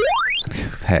up.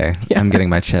 Hey, Yeah. I'm getting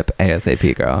my chip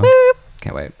ASAP, girl.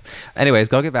 Can't wait. Anyways,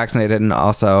 go get vaccinated and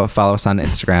also follow us on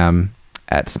Instagram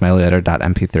at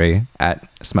smellylater.mp3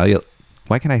 at smell.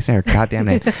 Why can't I say her goddamn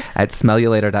name? At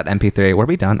smellylater.mp3. Were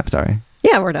we done? I'm sorry.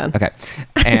 Yeah, we're done. Okay.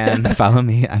 And follow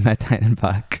me. I'm at Tynan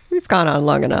Buck. We've gone on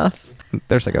long enough.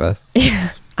 They're sick of us.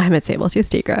 Yeah. I'm at Sabletooth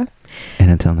Tigra.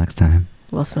 And until next time.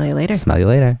 We'll smell you later. Smell you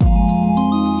later.